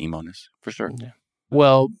with the emo-ness for sure. Yeah.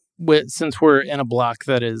 Well, since we're in a block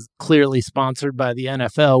that is clearly sponsored by the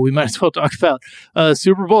NFL, we might as well talk about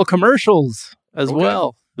Super Bowl commercials as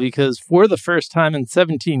well, because for the first time in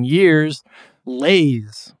 17 years,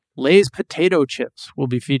 Lay's potato chips will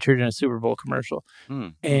be featured in a Super Bowl commercial.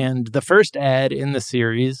 And the first ad in the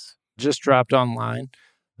series just dropped online.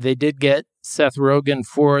 They did get Seth Rogen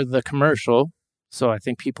for the commercial, so I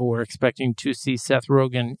think people were expecting to see Seth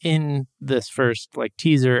Rogen in this first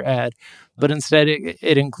teaser ad, but instead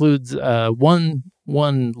it includes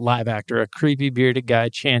one live actor, a creepy bearded guy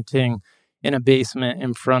chanting in a basement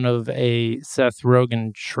in front of a Seth Rogen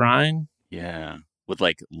shrine. Yeah, with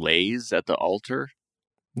lays at the altar.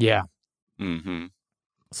 Yeah. Mm-hmm.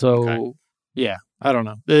 So yeah, I don't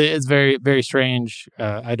know. It's very, very strange.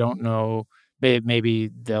 I don't know. Maybe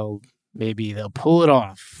they'll pull it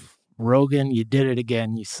off. Rogen, you did it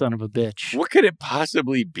again, you son of a bitch. What could it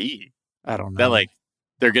possibly be? I don't know. That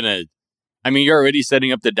they're gonna. I mean, you're already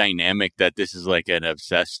setting up the dynamic that this is an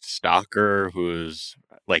obsessed stalker who's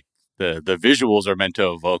the visuals are meant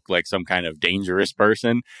to evoke some kind of dangerous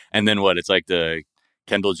person, and then what? It's like the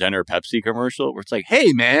Kendall Jenner Pepsi commercial where it's like,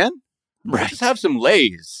 "Hey, man, right. Just have some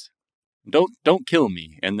Lays. Don't kill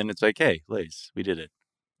me." And then it's like, "Hey, Lays, we did it."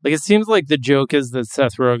 It seems like the joke is that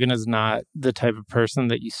Seth Rogen is not the type of person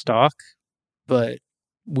that you stalk, but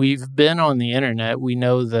we've been on the internet. We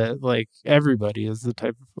know that everybody is the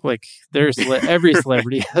type of there's every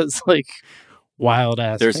celebrity has wild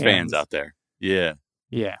ass. There's fans out there. Yeah.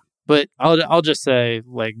 Yeah. But I'll just say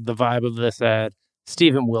the vibe of this ad,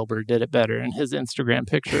 Steven Wilbur did it better in his Instagram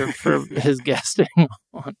picture for his guesting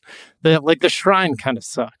on the shrine kind of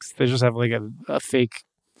sucks. They just have a fake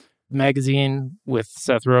magazine with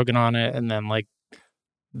Seth Rogen on it, and then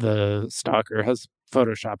the stalker has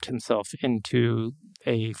photoshopped himself into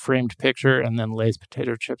a framed picture and then lays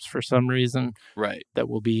potato chips for some reason. Right. That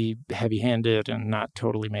will be heavy-handed and not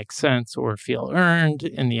totally make sense or feel earned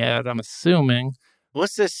in the ad, I'm assuming.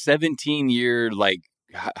 What's this 17-year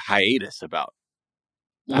hiatus about?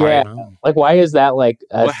 Yeah, why is that what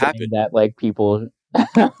happened? That people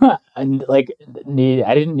need?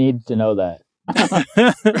 I didn't need to know that.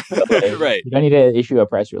 Right. You don't need to issue a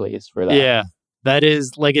press release for that. Yeah, that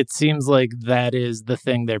is it seems like that is the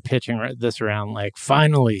thing they're pitching this around.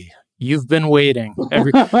 Finally, you've been waiting.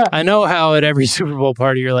 I know how at every Super Bowl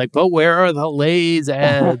party you're but where are the Lay's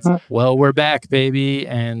ads? Well, we're back, baby,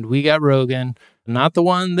 and we got Rogen. Not the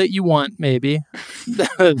one that you want, maybe.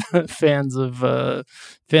 fans of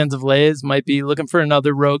Lay's might be looking for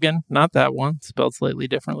another Rogen. Not that one, spelled slightly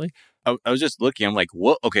differently. I was just looking. I'm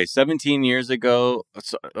what? Okay, 17 years ago.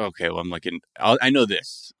 Okay, well, I'm looking. I know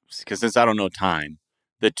this because since I don't know time,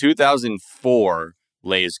 the 2004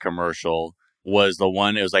 Lay's commercial was the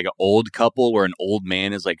one. It was an old couple where an old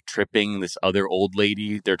man is tripping this other old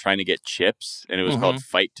lady. They're trying to get chips, and it was called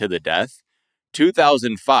Fight to the Death.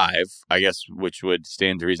 2005, I guess, which would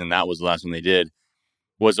stand to reason that was the last one they did,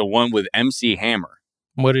 was a one with MC Hammer.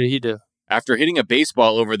 What did he do? After hitting a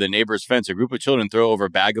baseball over the neighbor's fence, a group of children throw over a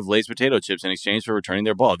bag of Lay's potato chips in exchange for returning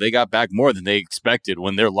their ball. They got back more than they expected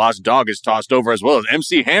when their lost dog is tossed over, as well as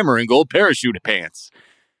MC Hammer in gold parachute pants.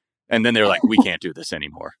 And then they're like, we can't do this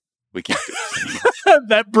anymore. We can't do this anymore.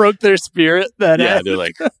 That broke their spirit. They're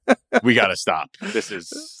like, we got to stop. Let's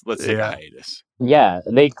take a hiatus. Yeah,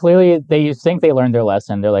 they think they learned their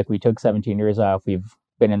lesson. They're we took 17 years off. We've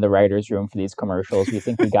been in the writer's room for these commercials. We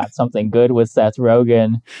think we got something good with Seth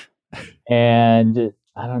Rogen. And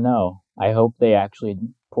I don't know. I hope they actually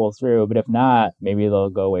pull through. But if not, maybe they'll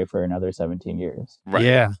go away for another 17 years. Right.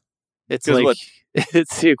 Yeah. It's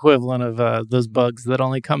it's the equivalent of those bugs that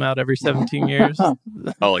only come out every 17 years. Oh,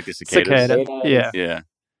 like the cicadas? Yeah. Yeah.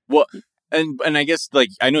 Well, and I guess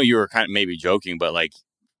I know you were kind of maybe joking, but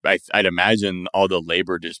I'd imagine all the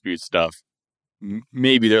labor dispute stuff.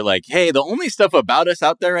 Maybe they're hey, the only stuff about us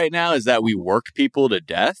out there right now is that we work people to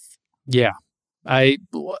death. Yeah. I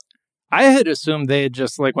had assumed they had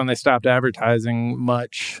just when they stopped advertising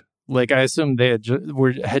much, I assumed they had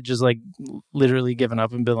just literally given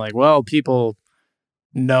up and been well, people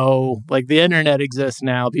know the internet exists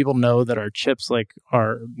now. People know that our chips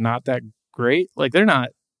are not that great. They're not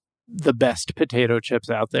the best potato chips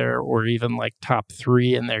out there, or even top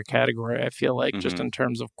 3 in their category, I feel just in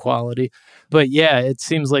terms of quality. But yeah, it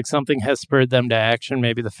seems like something has spurred them to action.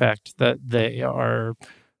 Maybe the fact that they are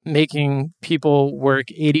making people work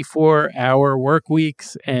 84-hour work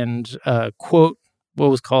weeks and quote what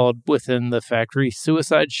was called within the factory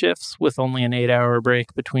suicide shifts, with only an 8-hour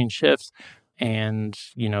break between shifts. And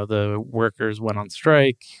the workers went on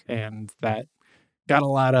strike, and that got a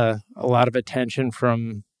lot of attention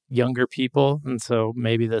from younger people. And so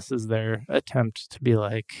maybe this is their attempt to be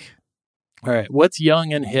all right, what's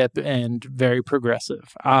young and hip and very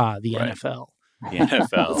progressive? The NFL. The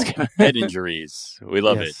NFL. Head injuries. We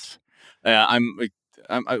love it.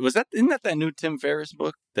 Isn't that new Tim Ferriss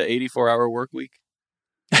book, The 84-Hour Work Week?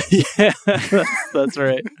 Yeah, that's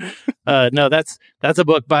right. No, that's a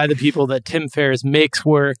book by the people that Tim Ferriss makes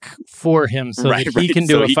work for him so that he can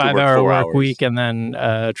do a 5-hour work week and then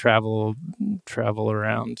travel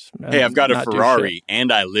around. Hey, I've got a Ferrari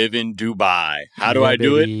and I live in Dubai. How do I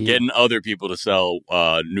do it? Getting other people to sell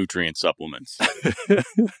nutrient supplements.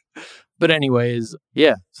 But anyways,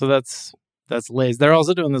 yeah, so that's Lay's. They're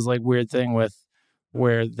also doing this like weird thing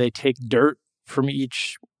where they take dirt from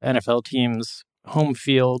each NFL team's home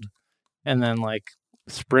field and then like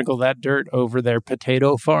sprinkle that dirt over their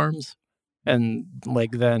potato farms, and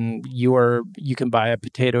like then you can buy a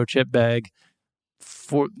potato chip bag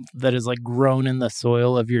that is like grown in the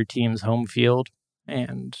soil of your team's home field,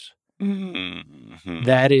 and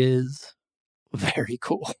that is very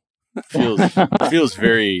cool. feels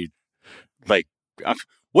very like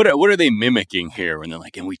what are they mimicking here when they're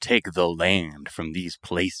like, and we take the land from these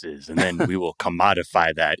places and then we will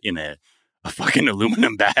commodify that in a fucking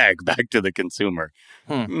aluminum bag back to the consumer.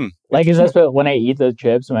 Like, is that when I eat the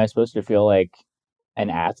chips, am I supposed to feel like an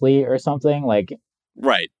athlete or something? Like,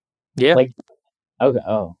 right? Yeah. Like, okay.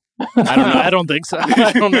 Oh, I don't know. I don't think so.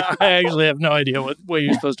 I don't know. I actually have no idea what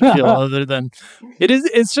you're supposed to feel other than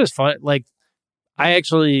it's just fun. Like,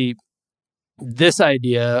 this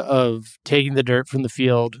idea of taking the dirt from the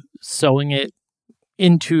field, sowing it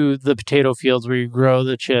into the potato fields where you grow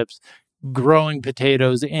the chips, growing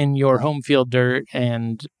potatoes in your home field dirt,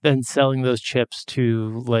 and then selling those chips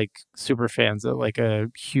to like super fans at like a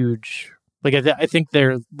huge, like I think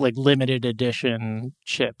they're like limited edition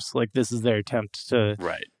chips. Like this is their attempt to,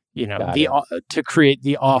 right? You know, to create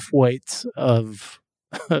the off-whites of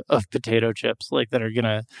potato chips, like that are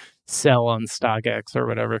gonna sell on StockX or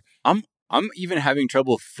whatever. I'm even having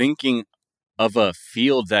trouble thinking of a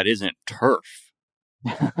field that isn't turf.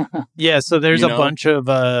 Yeah, so there's a bunch of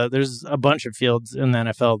fields in the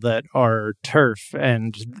NFL that are turf,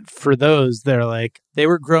 and for those they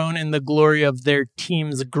were grown in the glory of their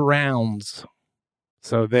team's grounds.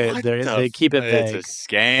 So they keep it vague. It's a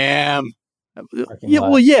scam. Yeah,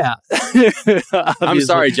 well, yeah. I'm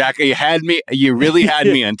sorry, Jack. You really had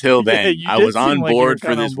me until then. Yeah, I was on board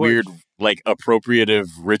for this weird, like, appropriative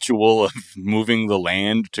ritual of moving the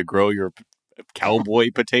land to grow your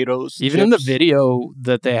cowboy potatoes. Even chips. In the video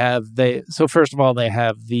that they have, so first of all, they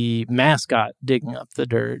have the mascot digging up the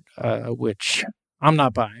dirt, which I'm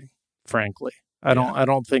not buying, frankly. I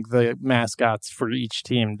don't think the mascots for each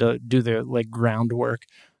team do their like groundwork,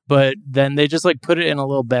 but then they just like put it in a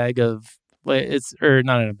little bag of. Not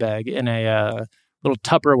in a bag, in a little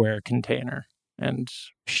Tupperware container and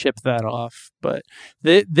ship that off. But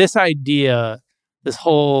this idea, this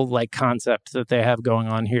whole like concept that they have going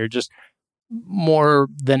on here, just more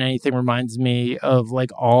than anything reminds me of like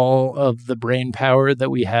all of the brain power that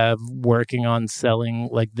we have working on selling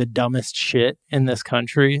like the dumbest shit in this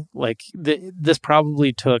country. Like this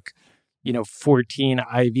probably took, 14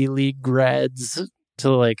 Ivy League grads to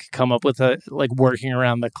like come up with working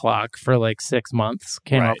around the clock for like 6 months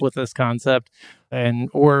came up with this concept,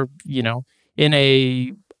 or in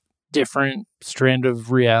a different strand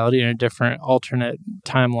of reality, in a different alternate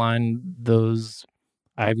timeline, those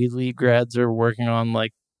Ivy League grads are working on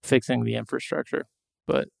like fixing the infrastructure,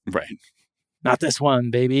 but not this one,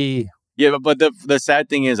 baby. Yeah, but the sad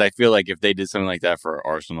thing is, I feel like if they did something like that for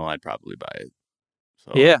Arsenal, I'd probably buy it.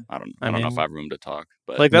 So yeah, I don't know if I have room to talk,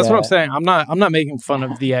 but like that's what I'm saying. I'm not making fun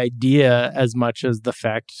of the idea as much as the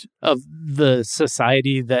fact of the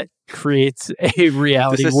society that creates a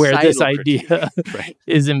reality where this idea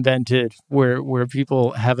is invented, where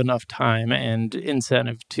people have enough time and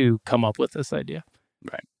incentive to come up with this idea.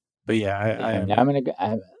 Right. But yeah,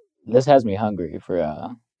 this has me hungry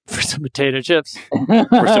for some potato chips,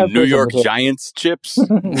 for some New York Giants chips.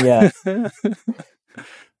 Yeah.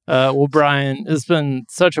 Well, Brian, it's been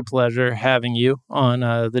such a pleasure having you on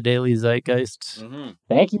the Daily Zeitgeist. Mm-hmm.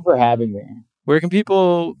 Thank you for having me. Where can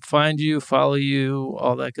people find you, follow you,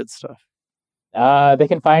 all that good stuff? They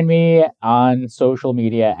can find me on social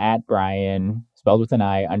media at Brian, spelled with an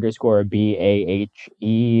I, _BAHE.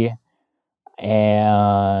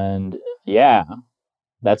 And yeah,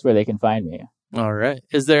 that's where they can find me. All right.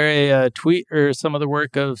 Is there a tweet or some other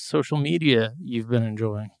work of social media you've been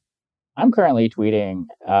enjoying? I'm currently tweeting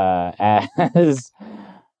as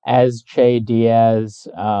Che Diaz.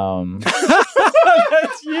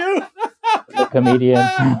 That's you, the comedian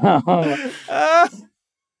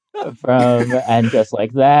from And Just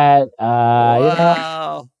Like That.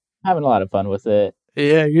 Wow. Having a lot of fun with it.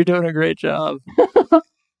 Yeah, you're doing a great job.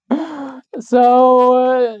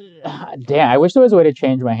 So, damn, I wish there was a way to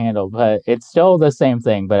change my handle, but it's still the same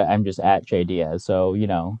thing, but I'm just at Che Diaz. So,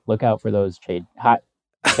 look out for those Che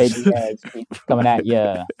Diaz coming at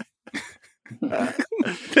you.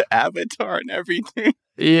 The avatar and everything.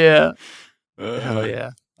 Yeah. Hell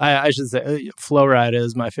yeah. I should say Flo Rida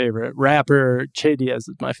is my favorite rapper. Che Diaz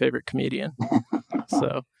is my favorite comedian.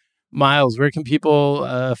 So, Miles, where can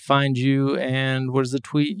people find you, and what is the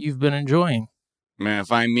tweet you've been enjoying? Man,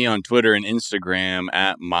 find me on Twitter and Instagram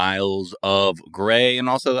at Miles of Gray, and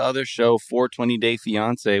also the other show, 420 Day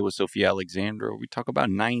Fiance with Sophia Alexandra. We talk about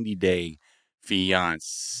 90 Day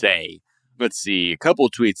Fiance. Let's see, a couple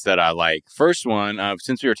of tweets that I like. First one,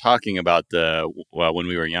 since we were talking about when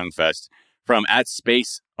we were Young Fest, from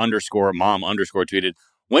 @space_mom_ tweeted,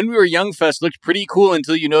 when we were Young Fest looked pretty cool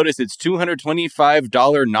until you notice it's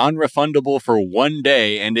 $225 non-refundable for 1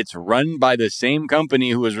 day, and it's run by the same company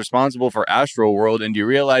who is responsible for Astroworld, and you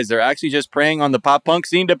realize they're actually just preying on the pop punk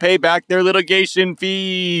scene to pay back their litigation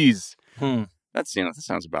fees. That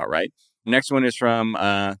sounds about right. Next one is from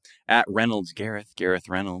 @Reynolds Gareth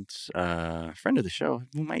Reynolds, friend of the show,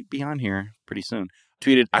 who might be on here pretty soon.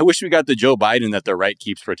 Tweeted, I wish we got the Joe Biden that the right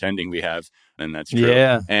keeps pretending we have. And that's true.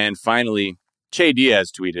 Yeah. And finally, Che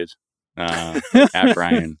Diaz tweeted,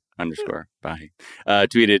 @Brian_bye,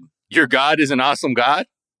 tweeted, your God is an awesome God?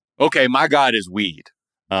 Okay, my God is weed.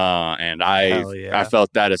 And I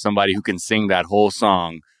felt that as somebody who can sing that whole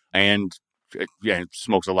song and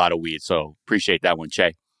smokes a lot of weed. So appreciate that one,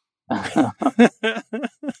 Che. That's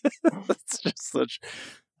just such...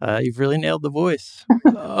 you've really nailed the voice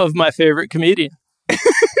of my favorite comedian.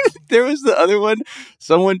 There was the other one.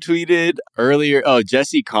 Someone tweeted earlier. Oh,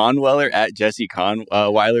 Jesse Conweller @Jesse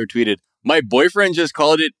Conweiler tweeted, my boyfriend just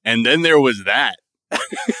called it, and then there was that.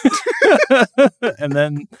 And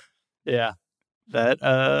then, yeah,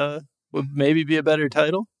 that would maybe be a better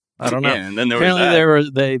title. I don't know. Yeah, and then there Apparently was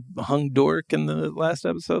that. they hung Dork in the last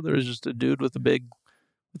episode. There was just a dude with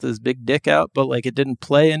his big dick out, but like it didn't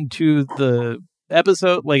play into the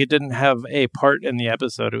episode. Like it didn't have a part in the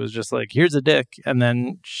episode. It was just like, here's a dick, and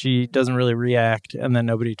then she doesn't really react, and then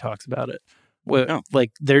nobody talks about it.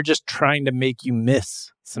 Like they're just trying to make you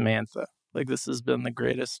miss Samantha. Like this has been the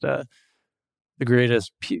greatest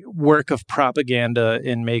work of propaganda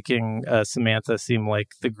in making Samantha seem like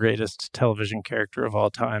the greatest television character of all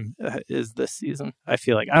time is this season. I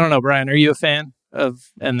feel like, I don't know, Brian, are you a fan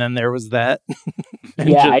of And Then There Was That?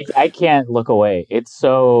 Yeah, I can't look away. It's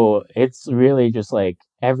really just like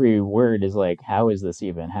every word is like, how is this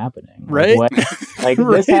even happening? Right? Like right?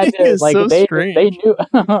 This had to, like so they strange. knew.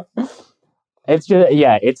 It's just,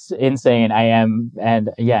 it's insane. I'm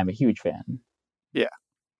a huge fan. Yeah.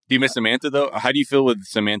 Do you miss Samantha though? How do you feel with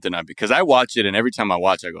Samantha now? Because I watch it, and every time I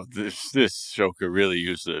watch, I go, this show could really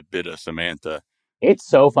use a bit of Samantha. It's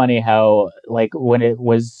so funny how, like, when it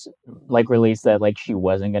was, like, released that, like, she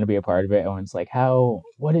wasn't going to be a part of it, everyone's like,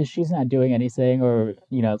 she's not doing anything, or,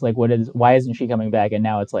 it's like, why isn't she coming back? And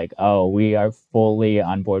now it's like, oh, we are fully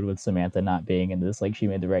on board with Samantha not being in this, like, she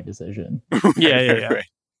made the right decision. Yeah. Right.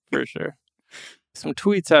 For sure. Some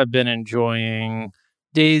tweets I've been enjoying.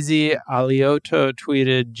 Daisy Alioto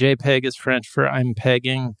tweeted, JPEG is French for I'm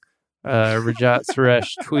pegging. Rajat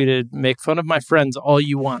Suresh tweeted, make fun of my friends all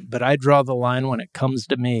you want, but I draw the line when it comes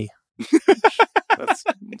to me. That's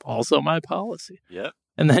also my policy. Yeah.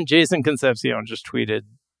 And then Jason Concepcion just tweeted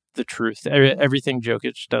the truth. Everything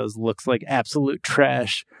Jokic does looks like absolute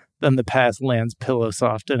trash. Then the pass lands pillow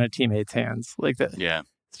soft in a teammate's hands. Like that. Yeah.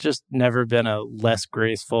 It's just never been a less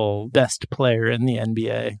graceful best player in the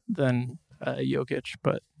NBA than Jokic,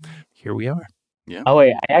 but here we are. Yeah. Oh,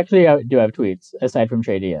 wait, I actually do have tweets aside from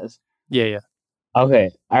Che Diaz. Yeah.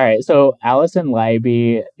 Okay. All right. So Allison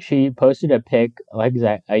Leiby, she posted a pic like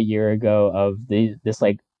a year ago of this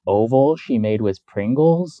like oval she made with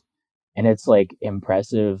Pringles, and it's like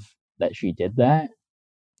impressive that she did that.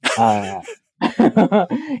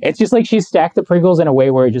 It's just like she stacked the Pringles in a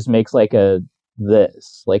way where it just makes like a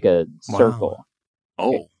circle.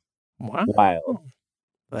 Oh, wow! Wild.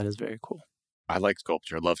 That is very cool. I like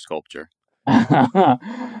sculpture. Love sculpture.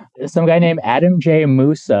 Some guy named Adam J.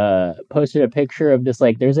 Musa posted a picture of this,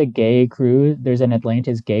 like, there's an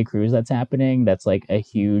Atlantis gay cruise that's happening. That's like a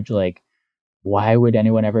huge, like, why would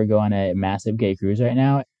anyone ever go on a massive gay cruise right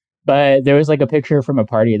now? But there was like a picture from a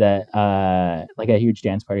party that, like a huge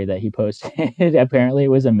dance party that he posted. Apparently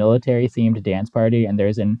it was a military themed dance party, and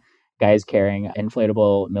there's guys carrying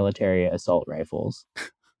inflatable military assault rifles,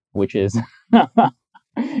 which is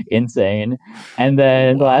insane. And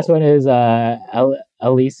then the last one is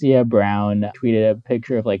Alicia Brown tweeted a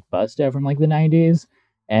picture of like Busta from like the 90s,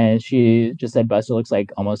 and she just said Busta looks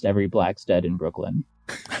like almost every black stud in Brooklyn.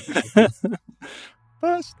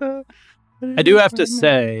 Busta. I do have to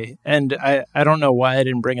say, and I don't know why I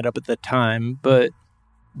didn't bring it up at the time, but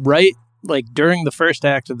right like during the first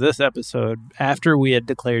act of this episode, after we had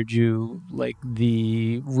declared you like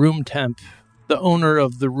the owner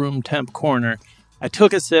of the room temp corner, I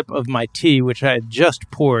took a sip of my tea, which I had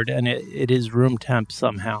just poured, and it is room temp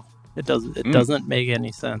somehow. It doesn't make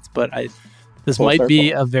any sense, but this might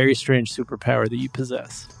be a very strange superpower that you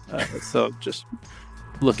possess. So just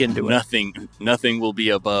look into it. Nothing will be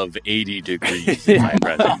above 80 degrees in my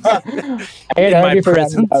presence. I had already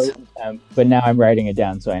forgotten about, but now I'm writing it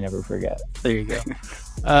down so I never forget. There you go.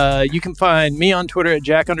 You can find me on Twitter at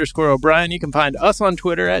Jack_O'Brien. You can find us on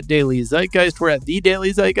Twitter at Daily Zeitgeist. We're at The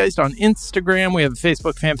Daily Zeitgeist on Instagram. We have a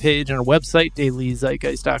Facebook fan page and a website,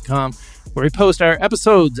 dailyzeitgeist.com, where we post our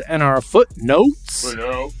episodes and our footnotes.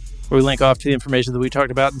 Where we link off to the information that we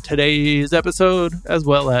talked about in today's episode, as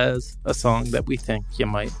well as a song that we think you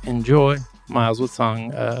might enjoy. Miles, what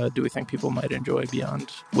song do we think people might enjoy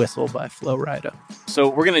beyond Whistle by Flo Rida? So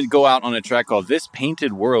we're going to go out on a track called This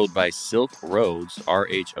Painted World by Silk Roads,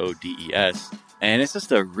 RHODES. And it's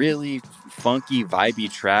just a really funky, vibey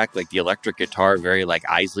track. Like the electric guitar, very like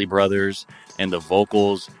Isley Brothers, and the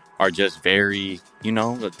vocals are just very,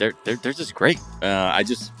 they're just great.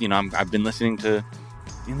 I've been listening to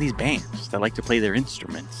these bands that like to play their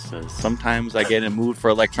instruments. Sometimes I get in a mood for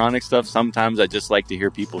electronic stuff. Sometimes I just like to hear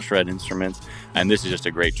people shred instruments. And this is just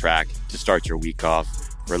a great track to start your week off.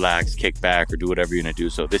 Relax, kick back, or do whatever you're going to do.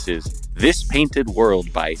 So this is This Painted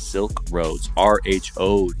World by Silk Roads,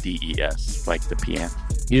 RHODES, like the piano.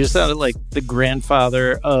 You just sounded like the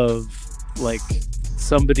grandfather of like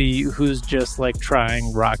somebody who's just like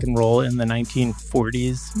trying rock and roll in the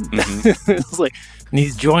 1940s. Mm-hmm. It's like, and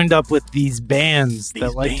he's joined up with these bands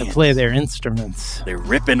that like to play their instruments. They're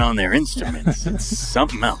ripping on their instruments. It's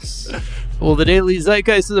something else. Well, the Daily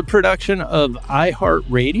Zeitgeist is a production of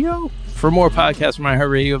iHeartRadio. For more podcasts from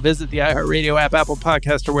iHeartRadio, visit the iHeartRadio app, Apple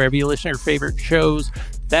Podcast, or wherever you listen to your favorite shows.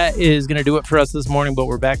 That is going to do it for us this morning, but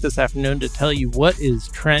we're back this afternoon to tell you what is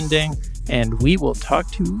trending, and we will talk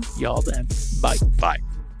to y'all then. Bye. Bye.